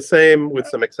fundamentally the same with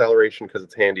some acceleration because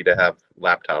it's handy to have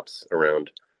laptops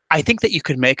around? I think that you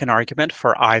could make an argument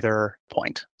for either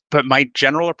point. But my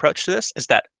general approach to this is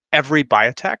that every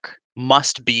biotech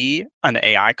must be an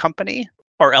AI company,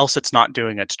 or else it's not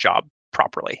doing its job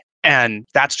properly. And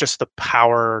that's just the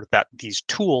power that these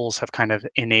tools have kind of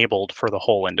enabled for the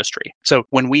whole industry. So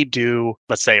when we do,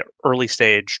 let's say, early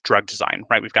stage drug design,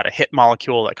 right? We've got a hit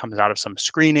molecule that comes out of some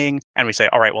screening, and we say,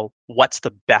 all right, well, what's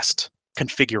the best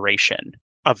configuration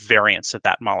of variants of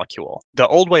that molecule? The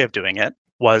old way of doing it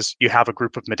was you have a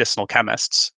group of medicinal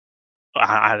chemists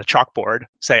at a chalkboard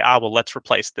say, well, let's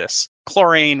replace this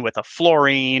chlorine with a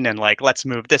fluorine, and like, let's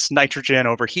move this nitrogen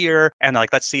over here, and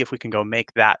like, let's see if we can go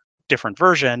make that different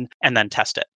version and then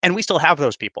test it. And we still have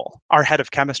those people. Our head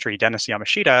of chemistry, Dennis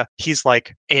Yamashita, he's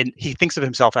like, he thinks of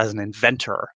himself as an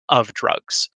inventor of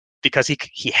drugs because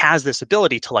he has this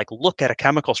ability to like look at a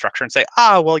chemical structure and say,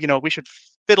 well, we should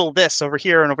fiddle this over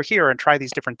here and try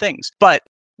these different things. But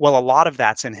well, a lot of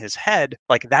that's in his head,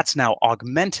 like that's now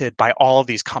augmented by all of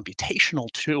these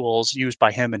computational tools used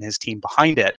by him and his team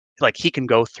behind it. Like he can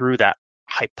go through that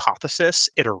hypothesis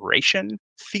iteration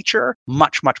feature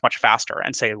much, much, much faster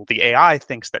and say, well, the AI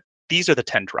thinks that these are the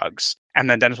 10 drugs. And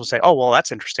then Dennis will say, oh, well,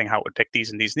 that's interesting how it would pick these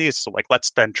and these and these. So like,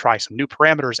 let's then try some new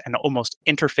parameters and almost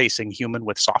interfacing human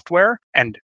with software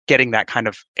and getting that kind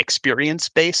of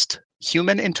experience-based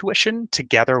human intuition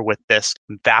together with this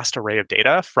vast array of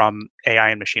data from AI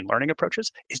and machine learning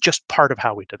approaches is just part of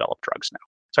how we develop drugs now.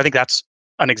 So I think that's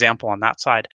an example on that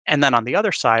side. And then on the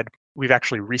other side, we've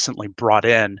actually recently brought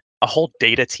in a whole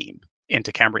data team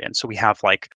into Cambrian. So we have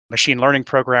like machine learning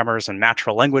programmers and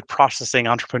natural language processing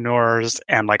entrepreneurs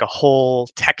and like a whole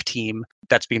tech team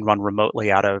that's being run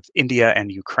remotely out of India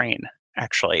and Ukraine,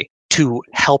 actually, to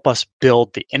help us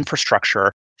build the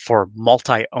infrastructure for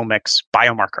multi-omics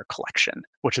biomarker collection,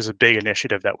 which is a big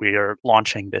initiative that we are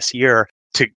launching this year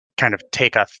to kind of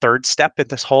take a third step in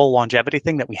this whole longevity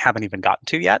thing that we haven't even gotten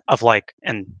to yet of like,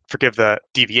 and forgive the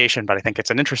deviation, but I think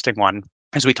it's an interesting one,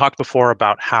 as we talked before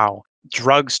about how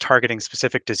drugs targeting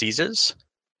specific diseases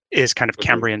is kind of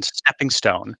Cambrian's stepping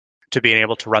stone to being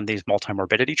able to run these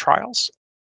multi-morbidity trials.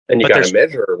 And you got to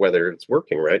measure whether it's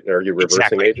working, right? Are you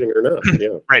reversing aging or not?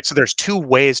 Yeah. Right. So there's two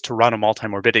ways to run a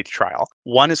multi-morbidity trial.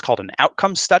 One is called an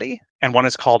outcome study, and one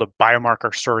is called a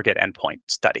biomarker surrogate endpoint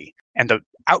study. And the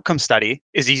outcome study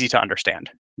is easy to understand.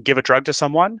 Give a drug to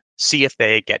someone, see if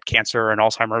they get cancer and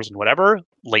Alzheimer's and whatever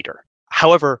later.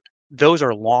 However, those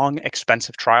are long,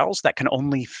 expensive trials that can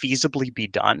only feasibly be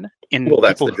done in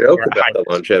that's the joke about the risk.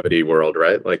 Longevity world,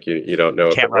 right? Like you don't know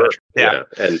if it works. Yeah.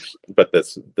 And but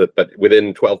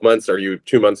within 12 months, are you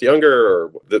 2 months younger or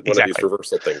one of these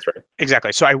reversal things, right?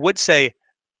 Exactly. So I would say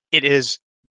it is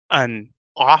an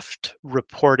oft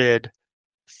reported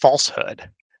falsehood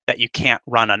that you can't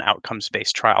run an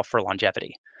outcomes-based trial for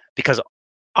longevity, because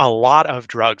a lot of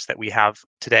drugs that we have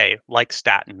today, like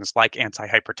statins, like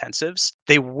antihypertensives,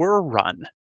 they were run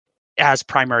as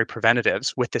primary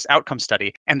preventatives with this outcome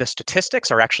study. And the statistics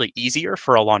are actually easier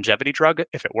for a longevity drug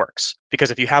if it works.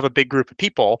 Because if you have a big group of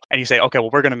people and you say, okay, well,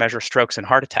 we're going to measure strokes and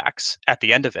heart attacks at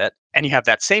the end of it, and you have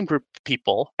that same group of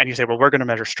people and you say, well, we're going to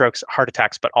measure strokes, heart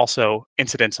attacks, but also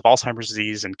incidence of Alzheimer's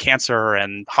disease and cancer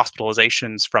and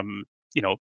hospitalizations from,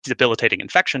 debilitating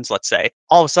infections, let's say,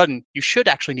 all of a sudden you should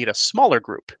actually need a smaller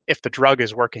group if the drug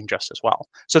is working just as well.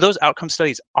 So those outcome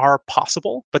studies are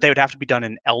possible, but they would have to be done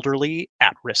in elderly,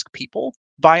 at-risk people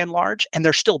by and large, and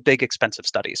they're still big, expensive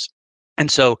studies. And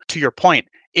so to your point,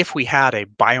 if we had a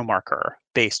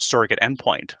biomarker-based surrogate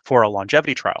endpoint for a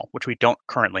longevity trial, which we don't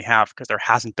currently have because there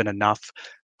hasn't been enough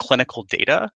clinical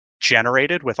data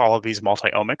generated with all of these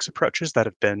multi-omics approaches that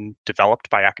have been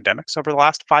developed by academics over the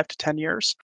last 5 to 10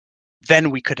 years,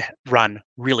 then we could run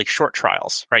really short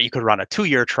trials, right? You could run a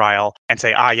 2-year trial and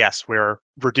say, yes, we're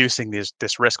reducing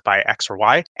this risk by X or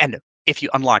Y. And if you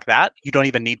unlock that, you don't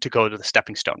even need to go to the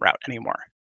stepping stone route anymore.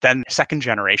 Then second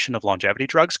generation of longevity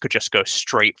drugs could just go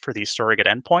straight for these surrogate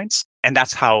endpoints. And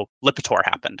that's how Lipitor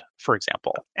happened, for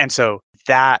example. And so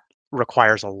that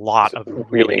requires a lot of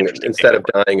really interesting instead data.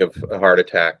 Of dying of a heart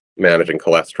attack, managing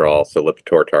cholesterol. So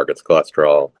Lipitor targets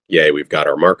cholesterol. Yay, we've got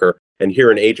our marker. And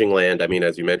here in aging land, I mean,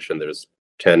 as you mentioned, there's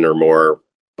 10 or more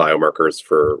biomarkers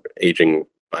for aging,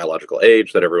 biological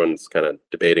age that everyone's kind of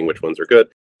debating which ones are good.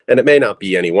 And it may not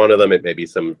be any one of them. It may be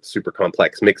some super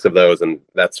complex mix of those. And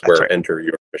that's where enter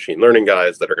your machine learning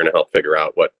guys that are going to help figure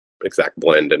out what exact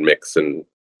blend and mix and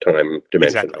time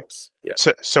dimension mix. Yeah.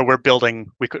 So we're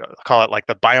building, we could call it like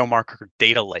the biomarker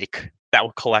data lake that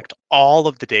will collect all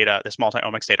of the data, this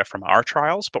multi-omics data from our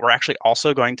trials, but we're actually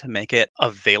also going to make it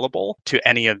available to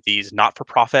any of these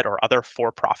not-for-profit or other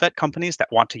for-profit companies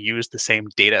that want to use the same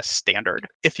data standard,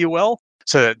 if you will.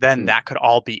 So that then that could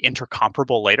all be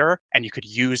intercomparable later, and you could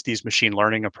use these machine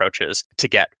learning approaches to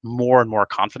get more and more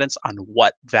confidence on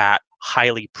what that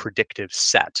highly predictive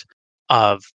set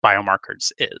of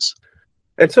biomarkers is.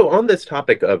 And so on this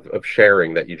topic of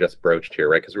sharing that you just broached here,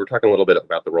 right? Because we were talking a little bit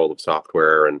about the role of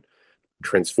software and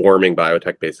transforming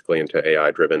biotech basically into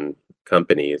AI-driven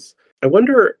companies. I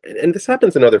wonder, and this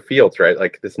happens in other fields, right?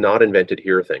 Like this not invented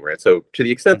here thing, right? So to the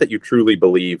extent that you truly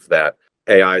believe that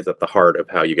AI is at the heart of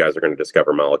how you guys are going to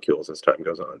discover molecules as time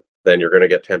goes on, then you're going to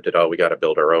get tempted, we got to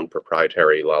build our own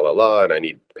proprietary and I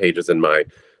need pages in my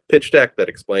pitch deck that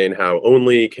explain how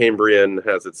only Cambrian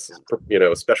has its,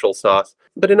 special sauce.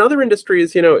 But in other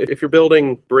industries, if you're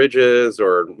building bridges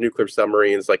or nuclear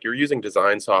submarines, like you're using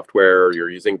design software, or you're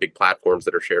using big platforms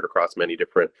that are shared across many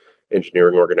different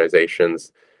engineering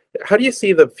organizations. How do you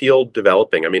see the field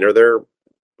developing? I mean,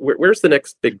 where's the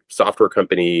next big software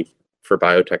company for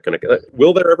biotech going to,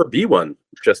 will there ever be one,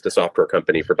 just a software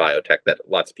company for biotech that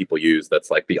lots of people use that's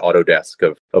like the Autodesk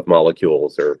of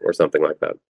molecules or something like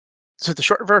that? So the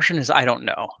short version is I don't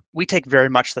know. We take very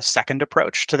much the second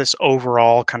approach to this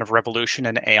overall kind of revolution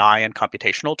in AI and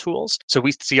computational tools. So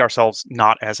we see ourselves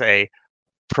not as a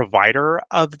provider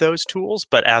of those tools,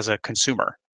 but as a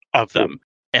consumer of them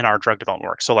in our drug development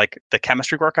work. So like the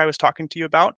chemistry work I was talking to you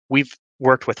about, we've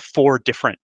worked with 4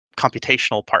 different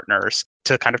computational partners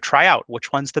to kind of try out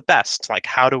which one's the best. Like,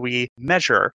 how do we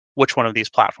measure which one of these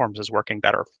platforms is working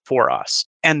better for us?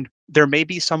 And there may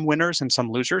be some winners and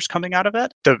some losers coming out of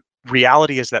it. The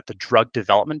reality is that the drug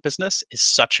development business is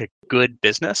such a good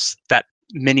business that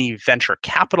many venture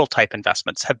capital type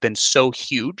investments have been so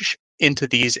huge into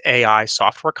these AI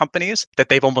software companies that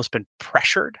they've almost been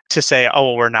pressured to say, oh,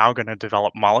 well, we're now going to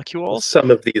develop molecules.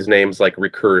 Some of these names like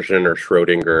Recursion or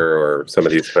Schrodinger or some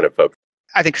of these kind of folks.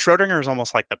 I think Schrodinger is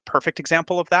almost like the perfect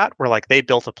example of that, where like they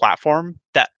built a platform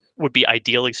that would be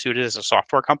ideally suited as a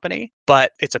software company,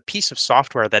 but it's a piece of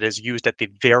software that is used at the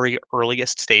very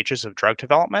earliest stages of drug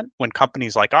development when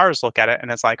companies like ours look at it and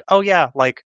it's like, oh yeah,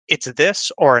 like it's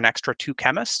this or an extra 2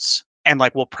 chemists. And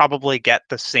like we'll probably get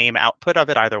the same output of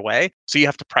it either way. So you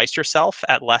have to price yourself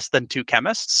at less than 2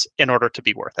 chemists in order to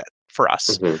be worth it for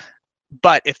us. Mm-hmm.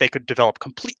 But if they could develop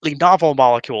completely novel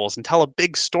molecules and tell a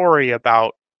big story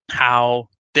about how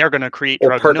they're going to create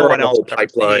drugs partner no one on the else whole would ever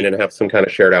pipeline see. and have some kind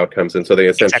of shared outcomes, and so they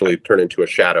essentially turn into a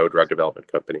shadow drug development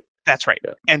company. That's right.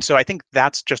 Yeah. And so I think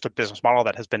that's just a business model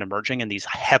that has been emerging in these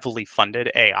heavily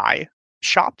funded AI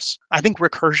shops. I think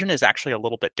Recursion is actually a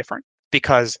little bit different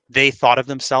because they thought of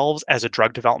themselves as a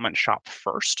drug development shop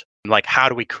first. Like, how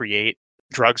do we create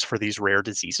drugs for these rare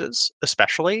diseases,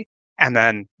 especially, and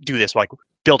then do this, like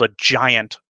build a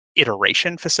giant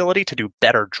iteration facility to do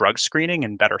better drug screening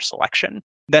and better selection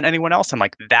than anyone else. And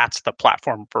like, that's the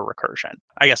platform for Recursion.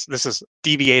 I guess this is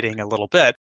deviating a little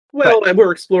bit. Well, and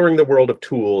we're exploring the world of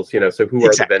tools, so who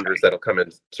are the vendors that'll come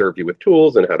and serve you with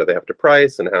tools, and how do they have to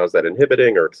price, and how is that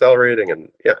inhibiting or accelerating? And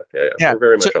yeah. We're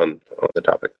very much on the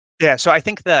topic. Yeah, so I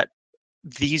think that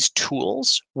these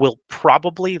tools will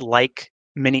probably, like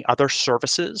many other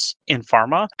services in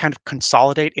pharma, kind of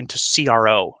consolidate into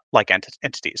CRO-like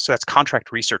entities. So that's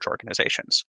contract research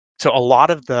organizations. So a lot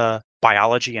of the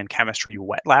biology and chemistry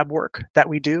wet lab work that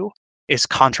we do is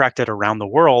contracted around the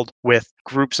world with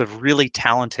groups of really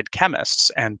talented chemists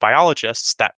and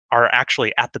biologists that are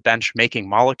actually at the bench making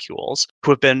molecules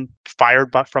who have been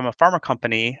fired from a pharma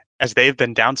company as they've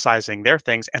been downsizing their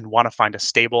things and want to find a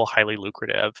stable, highly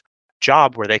lucrative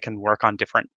job where they can work on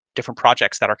different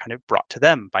projects that are kind of brought to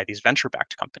them by these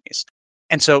venture-backed companies.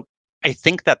 And so I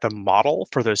think that the model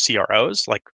for those CROs,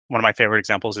 like one of my favorite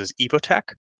examples is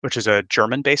Evotech, which is a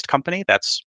German-based company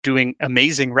that's doing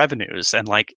amazing revenues, and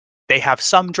like they have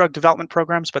some drug development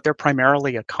programs, but they're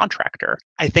primarily a contractor.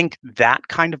 I think that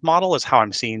kind of model is how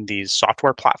I'm seeing these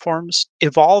software platforms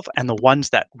evolve, and the ones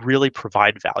that really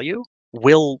provide value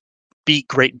will be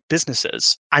great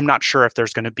businesses. I'm not sure if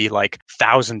there's going to be like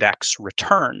 1000x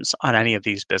returns on any of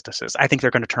these businesses. I think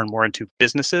they're going to turn more into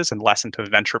businesses and less into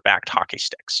venture-backed hockey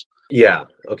sticks. Yeah.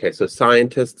 Okay. So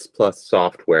scientists plus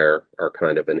software are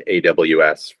kind of an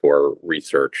AWS for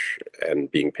research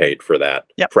and being paid for that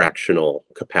fractional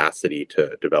capacity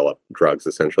to develop drugs,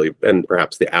 essentially. And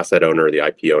perhaps the asset owner, the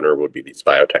IP owner would be these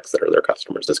biotechs that are their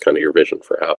customers. Is kind of your vision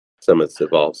for how some of this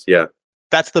evolves. Yeah.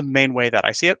 That's the main way that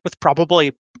I see it, with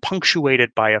probably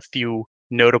punctuated by a few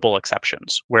notable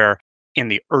exceptions, where in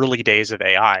the early days of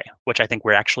AI, which I think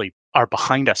we actually are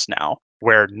behind us now,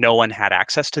 where no one had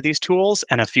access to these tools,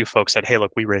 and a few folks said, hey,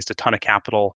 look, we raised a ton of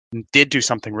capital, did do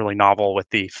something really novel with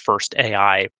the first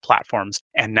AI platforms,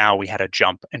 and now we had a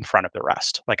jump in front of the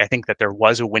rest. Like, I think that there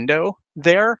was a window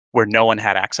there where no one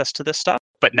had access to this stuff,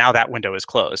 but now that window is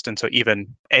closed. And so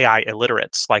even AI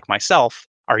illiterates like myself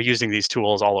are using these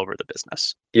tools all over the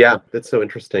business. Yeah, that's so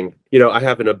interesting. I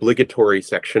have an obligatory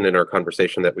section in our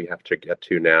conversation that we have to get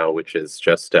to now, which is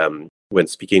just when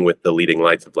speaking with the leading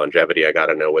lights of longevity, I got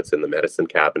to know what's in the medicine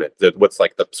cabinet, what's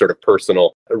like the sort of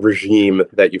personal regime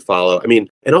that you follow. I mean,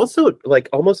 and also like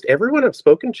almost everyone I've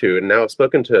spoken to, and now I've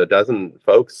spoken to a dozen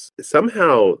folks,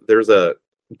 somehow there's a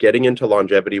getting into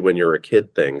longevity when you're a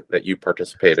kid thing that you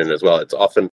participate in as well. It's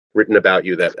often written about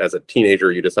you that as a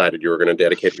teenager you decided you were going to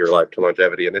dedicate your life to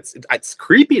longevity, and it's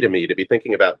creepy to me to be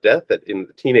thinking about death in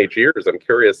the teenage years. I'm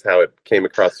curious how it came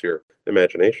across your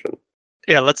imagination.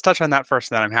 Yeah, let's touch on that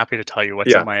first, and then I'm happy to tell you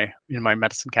what's in my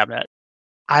medicine cabinet.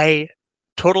 I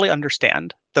totally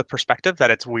understand the perspective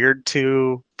that it's weird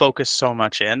to focus so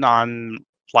much in on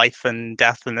life and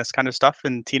death and this kind of stuff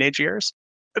in teenage years,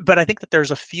 but I think that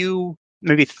there's a few,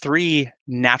 maybe 3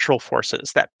 natural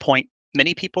forces that point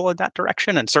many people in that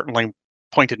direction and certainly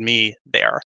pointed me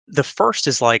there. The first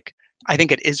is like, I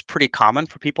think it is pretty common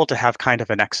for people to have kind of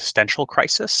an existential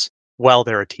crisis while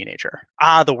they're a teenager.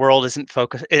 The world isn't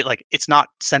focused, it's not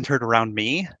centered around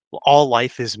me. All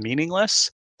life is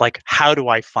meaningless. Like, how do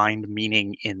I find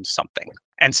meaning in something?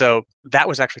 And so that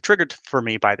was actually triggered for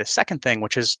me by the second thing,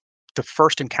 which is the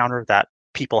first encounter that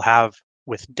people have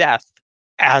with death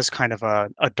as kind of a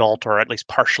adult or at least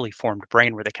partially formed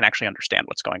brain where they can actually understand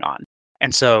what's going on.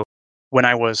 And so when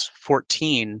I was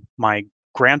 14, my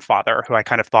grandfather, who I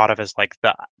kind of thought of as like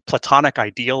the platonic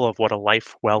ideal of what a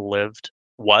life well lived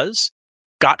was,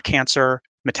 got cancer,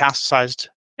 metastasized,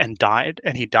 and died.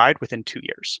 And he died within 2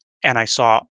 years. And I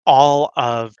saw all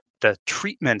of the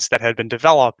treatments that had been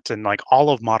developed and like all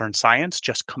of modern science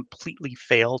just completely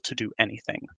fail to do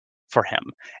anything for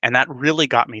him. And that really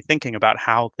got me thinking about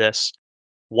how this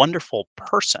wonderful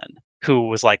person who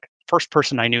was like first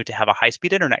person I knew to have a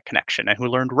high-speed internet connection and who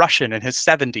learned Russian in his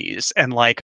 70s. And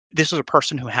like, this was a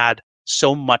person who had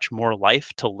so much more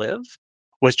life to live,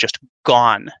 was just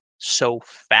gone so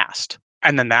fast.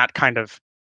 And then that kind of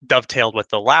dovetailed with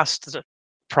the last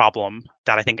problem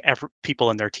that I think people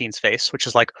in their teens face, which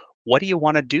is like, what do you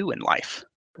want to do in life?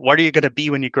 What are you going to be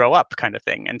when you grow up, kind of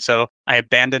thing? And so I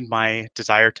abandoned my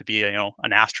desire to be,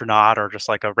 an astronaut or just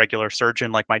like a regular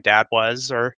surgeon like my dad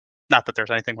was, or not that there's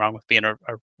anything wrong with being a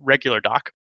regular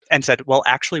doc, and said, well,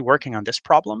 actually working on this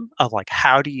problem of like,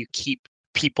 how do you keep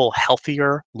people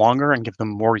healthier longer and give them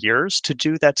more years to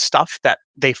do that stuff that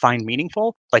they find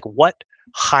meaningful? Like, what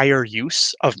higher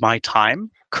use of my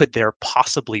time could there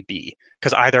possibly be?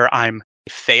 Because either I'm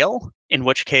fail, in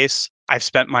which case I've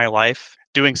spent my life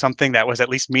doing something that was at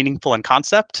least meaningful in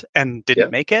concept and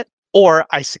didn't make it, or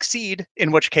I succeed,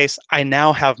 in which case I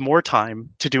now have more time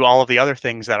to do all of the other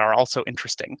things that are also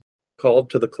interesting. Called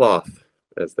to the cloth,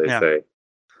 as they say,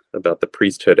 about the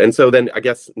priesthood. And so then I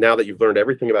guess now that you've learned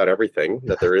everything about everything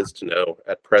that there is to know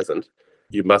at present,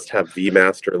 you must have the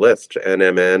master list,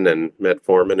 NMN and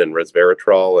metformin and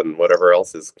resveratrol and whatever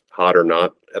else is hot or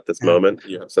not at this moment.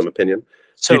 You have some opinion?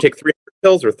 So do you take 300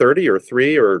 pills or 30 or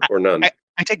 3 or none?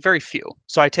 I take very few.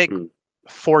 So I take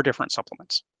 4 different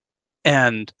supplements.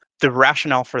 And the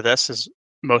rationale for this is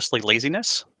mostly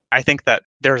laziness. I think that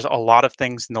there's a lot of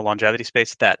things in the longevity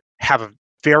space that have a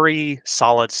very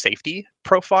solid safety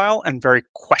profile and very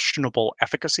questionable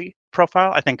efficacy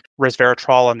profile. I think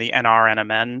resveratrol and the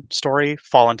NR-NMN story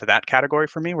fall into that category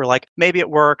for me. We're like, maybe it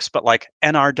works, but like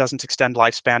NR doesn't extend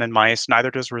lifespan in mice,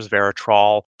 neither does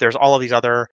resveratrol. There's all of these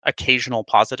other occasional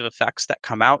positive effects that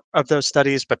come out of those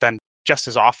studies, but then just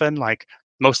as often, like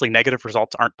mostly negative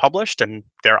results aren't published, and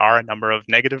there are a number of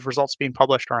negative results being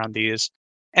published around these.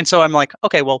 And so I'm like,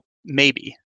 okay, well,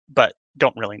 maybe, but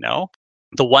don't really know.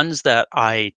 The ones that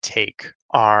I take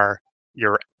are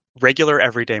your regular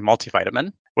everyday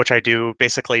multivitamin, which I do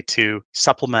basically to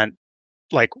supplement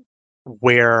like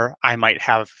where I might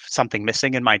have something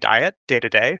missing in my diet day to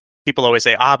day. People always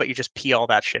say, but you just pee all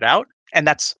that shit out. And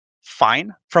that's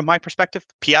fine from my perspective.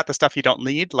 Pee out the stuff you don't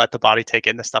need, let the body take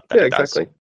in the stuff that it does.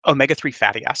 Omega-3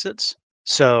 fatty acids.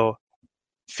 So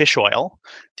fish oil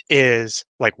is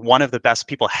like one of the best.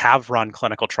 People have run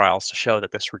clinical trials to show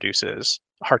that this reduces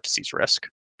heart disease risk.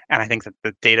 And I think that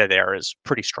the data there is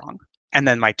pretty strong. And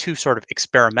then my 2 sort of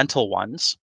experimental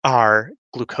ones are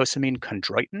glucosamine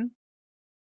chondroitin,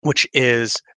 which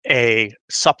is a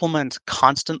supplement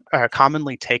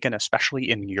commonly taken, especially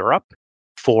in Europe,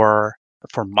 for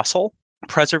muscle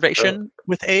preservation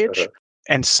with age.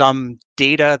 And some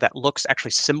data that looks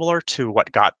actually similar to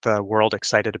what got the world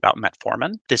excited about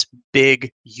metformin. This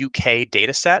big UK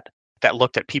data set that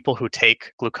looked at people who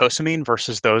take glucosamine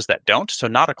versus those that don't. So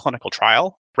not a clinical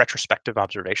trial, retrospective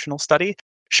observational study,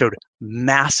 showed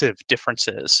massive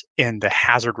differences in the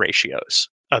hazard ratios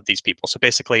of these people. So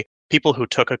basically, people who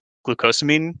took a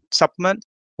glucosamine supplement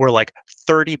were like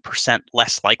 30%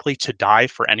 less likely to die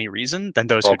for any reason than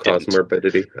those who didn't. All-cause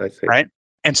morbidity, I think. Right?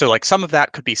 And so like some of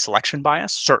that could be selection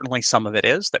bias. Certainly some of it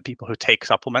is that people who take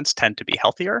supplements tend to be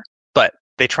healthier, but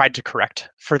they tried to correct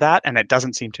for that and it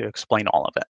doesn't seem to explain all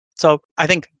of it. So I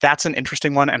think that's an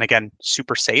interesting one. And again,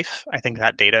 super safe. I think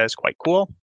that data is quite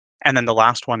cool. And then the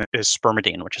last one is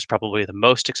spermidine, which is probably the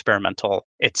most experimental.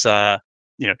 It's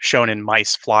shown in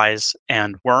mice, flies,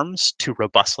 and worms to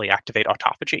robustly activate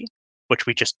autophagy, which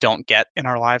we just don't get in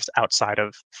our lives outside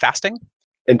of fasting.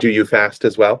 And do you fast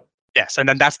as well? Yes, and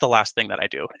then that's the last thing that I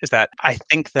do, is that I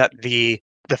think that the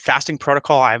fasting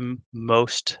protocol I'm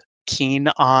most keen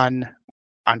on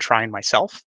trying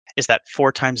myself is that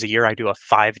 4 times a year I do a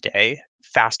 5-day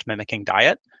fast mimicking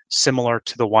diet, similar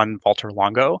to the one Walter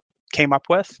Longo came up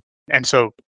with. And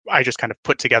so I just kind of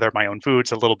put together my own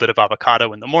foods, a little bit of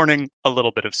avocado in the morning, a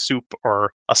little bit of soup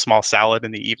or a small salad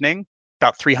in the evening,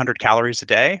 about 300 calories a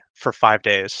day for 5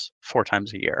 days, 4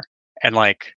 times a year. And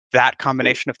like that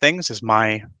combination of things is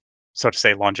my, so to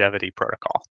say, longevity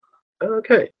protocol.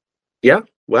 Okay. Yeah.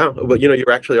 Wow. Well, you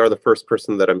actually are the first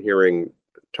person that I'm hearing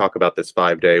talk about this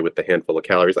 5 day with the handful of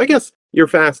calories. I guess you're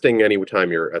fasting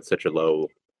anytime you're at such a low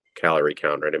calorie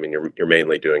count, right? I mean, you're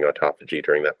mainly doing autophagy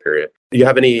during that period. Do you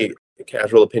have any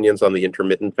casual opinions on the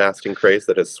intermittent fasting craze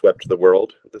that has swept the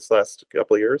world this last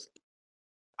couple of years?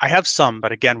 I have some,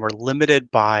 but again, we're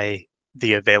limited by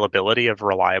the availability of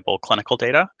reliable clinical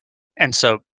data. And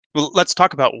so let's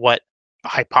talk about what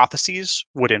hypotheses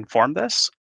would inform this.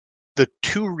 The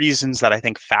two reasons that I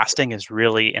think fasting is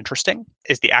really interesting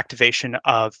is the activation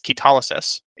of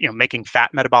ketolysis, making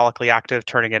fat metabolically active,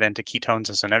 turning it into ketones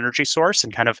as an energy source,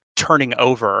 and kind of turning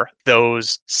over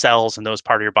those cells and those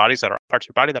parts of your body that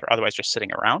are otherwise just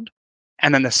sitting around.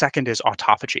 And then the second is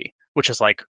autophagy, which is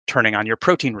like turning on your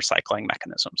protein recycling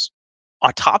mechanisms.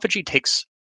 Autophagy takes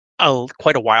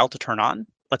quite a while to turn on,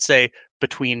 let's say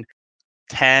between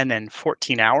 10 and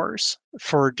 14 hours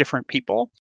for different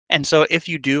people. And so if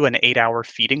you do an 8-hour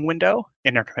feeding window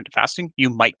in intermittent fasting, you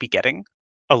might be getting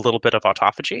a little bit of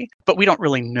autophagy, but we don't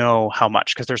really know how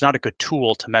much because there's not a good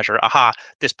tool to measure,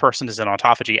 this person is in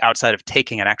autophagy outside of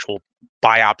taking an actual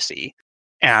biopsy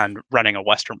and running a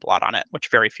Western blot on it, which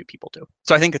very few people do.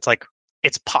 So I think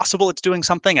it's possible it's doing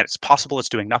something and it's possible it's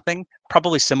doing nothing,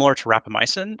 probably similar to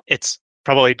rapamycin. It's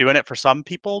probably doing it for some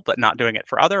people, but not doing it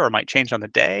for other, or might change on the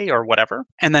day or whatever.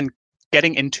 And then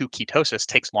getting into ketosis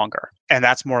takes longer. And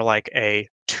that's more like a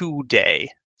 2-day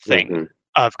thing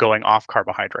of going off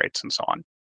carbohydrates and so on,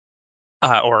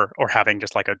 or having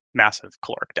just like a massive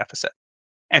caloric deficit.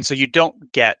 And so you don't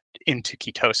get into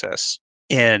ketosis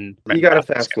in... You got to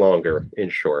fast longer, in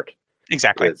short.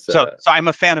 Exactly. So I'm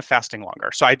a fan of fasting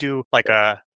longer. So I do like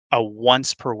a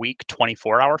once per week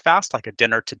 24-hour fast, like a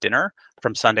dinner to dinner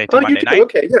from Sunday to Monday night.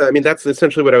 Okay, yeah. I mean, that's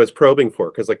essentially what I was probing for,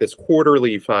 because like this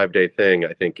quarterly 5-day thing,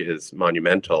 I think is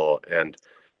monumental. And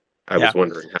I was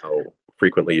wondering how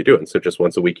frequently you do it. And so just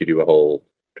once a week, you do a whole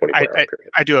 24-hour period.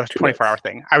 I do a 24-hour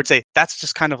thing. I would say that's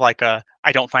just kind of like I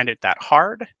don't find it that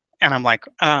hard. And I'm like,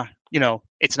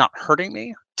 it's not hurting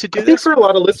me to do this. I think for a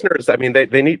lot of listeners, I mean,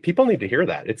 people need to hear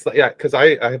that. It's like, because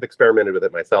I have experimented with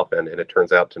it myself, and it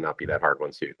turns out to not be that hard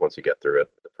once you get through it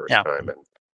the first time.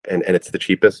 And it's the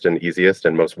cheapest and easiest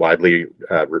and most widely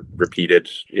repeated,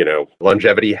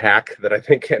 longevity hack that I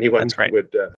think anyone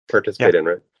would participate in,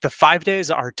 right? The 5 days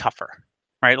are tougher,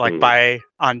 right? Like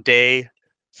on day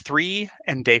 3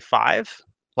 and day 5,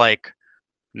 like,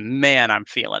 man, I'm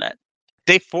feeling it.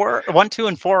 Day 4, 1, 2,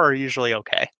 and 4 are usually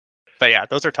okay. But yeah,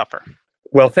 those are tougher.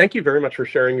 Well, thank you very much for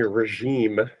sharing your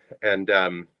regime and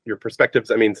your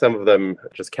perspectives. I mean, some of them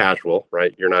just casual,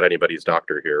 right? You're not anybody's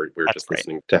doctor here. We're just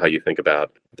listening to how you think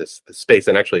about this space.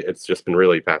 And actually, it's just been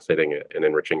really fascinating and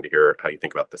enriching to hear how you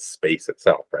think about the space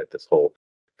itself, right? This whole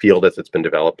field as it's been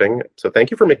developing. So thank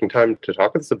you for making time to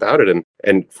talk with us about it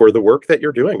and for the work that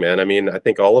you're doing, man. I mean, I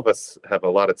think all of us have a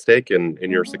lot at stake in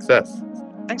your success.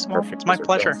 Thanks, Mark. It's my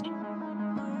pleasure.